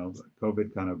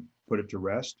 COVID kind of put it to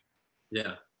rest.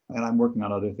 Yeah. And I'm working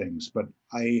on other things, but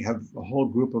I have a whole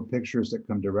group of pictures that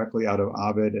come directly out of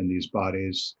Ovid and these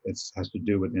bodies. It has to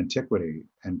do with antiquity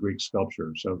and Greek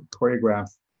sculpture. So Choreograph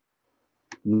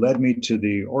led me to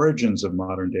the origins of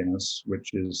modern dance,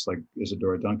 which is like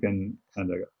Isadora Duncan and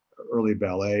the early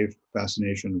ballet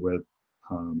fascination with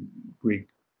Greek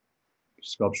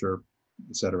sculpture,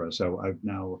 etc. So I've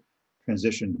now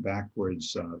transitioned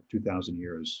backwards 2,000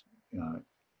 years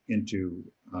into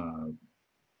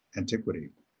antiquity,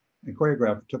 and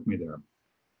Choreograph took me there.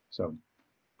 So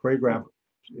Choreograph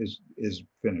is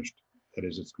finished. That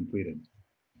is, it's completed.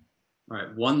 All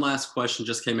right, one last question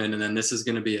just came in, and then this is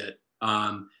going to be it.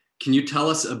 Can you tell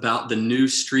us about the new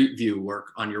Street View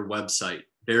work on your website?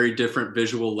 Very different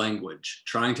visual language,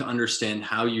 trying to understand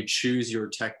how you choose your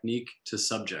technique to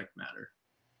subject matter.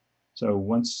 So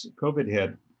once COVID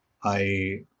hit,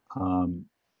 I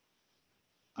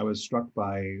was struck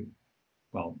by,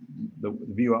 well, the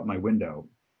view out my window.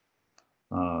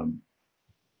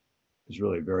 There's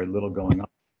really very little going on.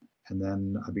 And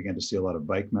then I began to see a lot of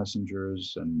bike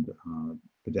messengers and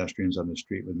pedestrians on the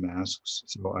street with masks.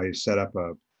 So I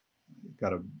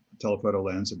got a telephoto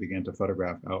lens and began to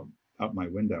photograph out my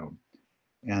window.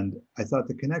 And I thought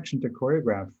the connection to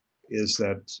Choreograph is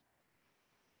that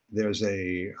there's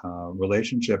a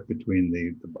relationship between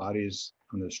the bodies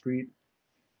on the street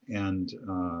and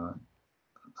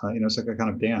it's like a kind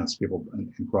of dance, people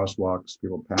in crosswalks,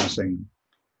 people passing.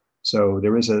 So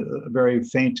there is a very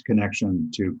faint connection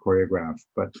to Choreograph,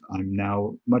 but I'm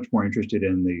now much more interested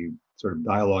in the sort of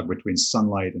dialogue between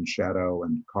sunlight and shadow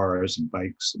and cars and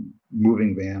bikes and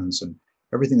moving vans and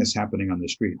everything that's happening on the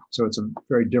street. So it's a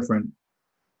very different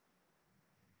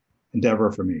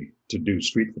endeavor for me to do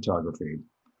street photography,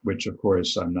 which of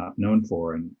course I'm not known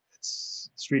for. And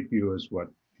Street View is what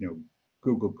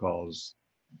Google calls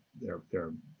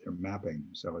their mapping.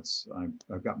 So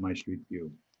I've got my Street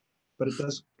View. But it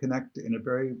does connect in a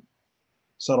very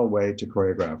subtle way to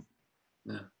Choreograph.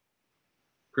 Yeah,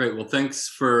 great. Well, thanks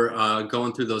for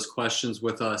going through those questions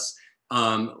with us.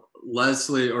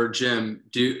 Lesley or Jim,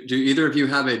 do either of you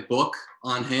have a book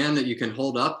on hand that you can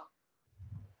hold up?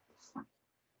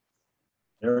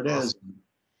 There it is.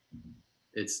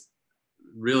 It's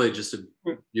really just a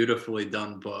beautifully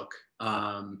done book.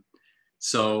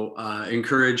 So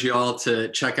encourage you all to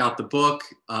check out the book.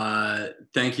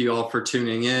 Thank you all for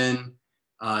tuning in.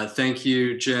 Thank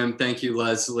you, Jim. Thank you,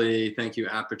 Lesley. Thank you,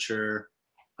 Aperture.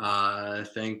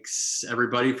 Thanks,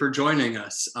 everybody, for joining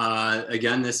us.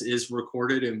 Again, this is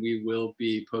recorded, and we will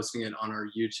be posting it on our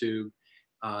YouTube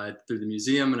through the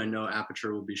museum, and I know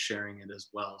Aperture will be sharing it as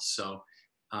well. So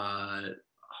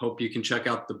hope you can check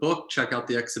out the book, check out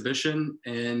the exhibition,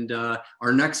 and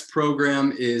our next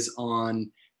program is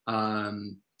on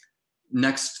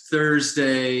next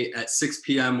Thursday at 6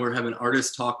 p.m. We're having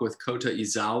artist talk with Kota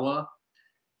Izawa.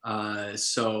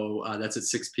 So that's at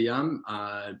 6 p.m.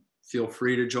 Feel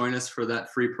free to join us for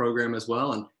that free program as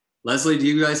well. And Lesley, do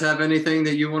you guys have anything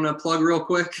that you want to plug real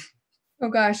quick? Oh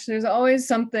gosh, there's always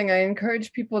something. I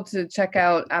encourage people to check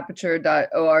out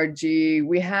aperture.org.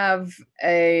 We have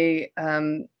a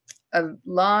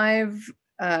live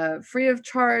free of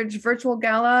charge virtual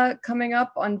gala coming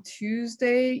up on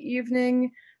Tuesday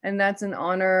evening, and that's in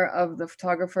honor of the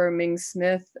photographer Ming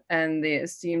Smith and the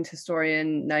esteemed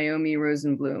historian Naomi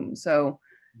Rosenblum. So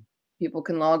people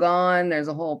can log on, there's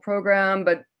a whole program,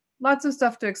 but lots of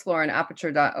stuff to explore on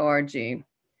aperture.org.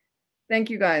 Thank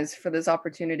you guys for this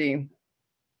opportunity.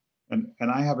 And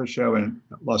I have a show in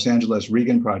Los Angeles,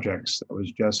 Regan Projects, that was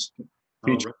just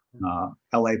featured on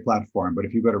LA platform. But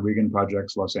if you go to Regan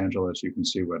Projects Los Angeles, you can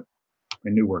see what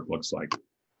my new work looks like.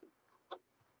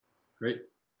 Great.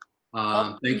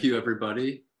 Thank you,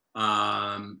 everybody.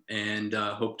 And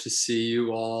hope to see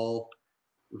you all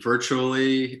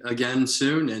virtually again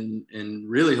soon, and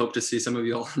really hope to see some of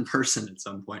you all in person at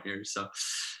some point here. So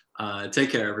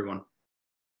take care, everyone.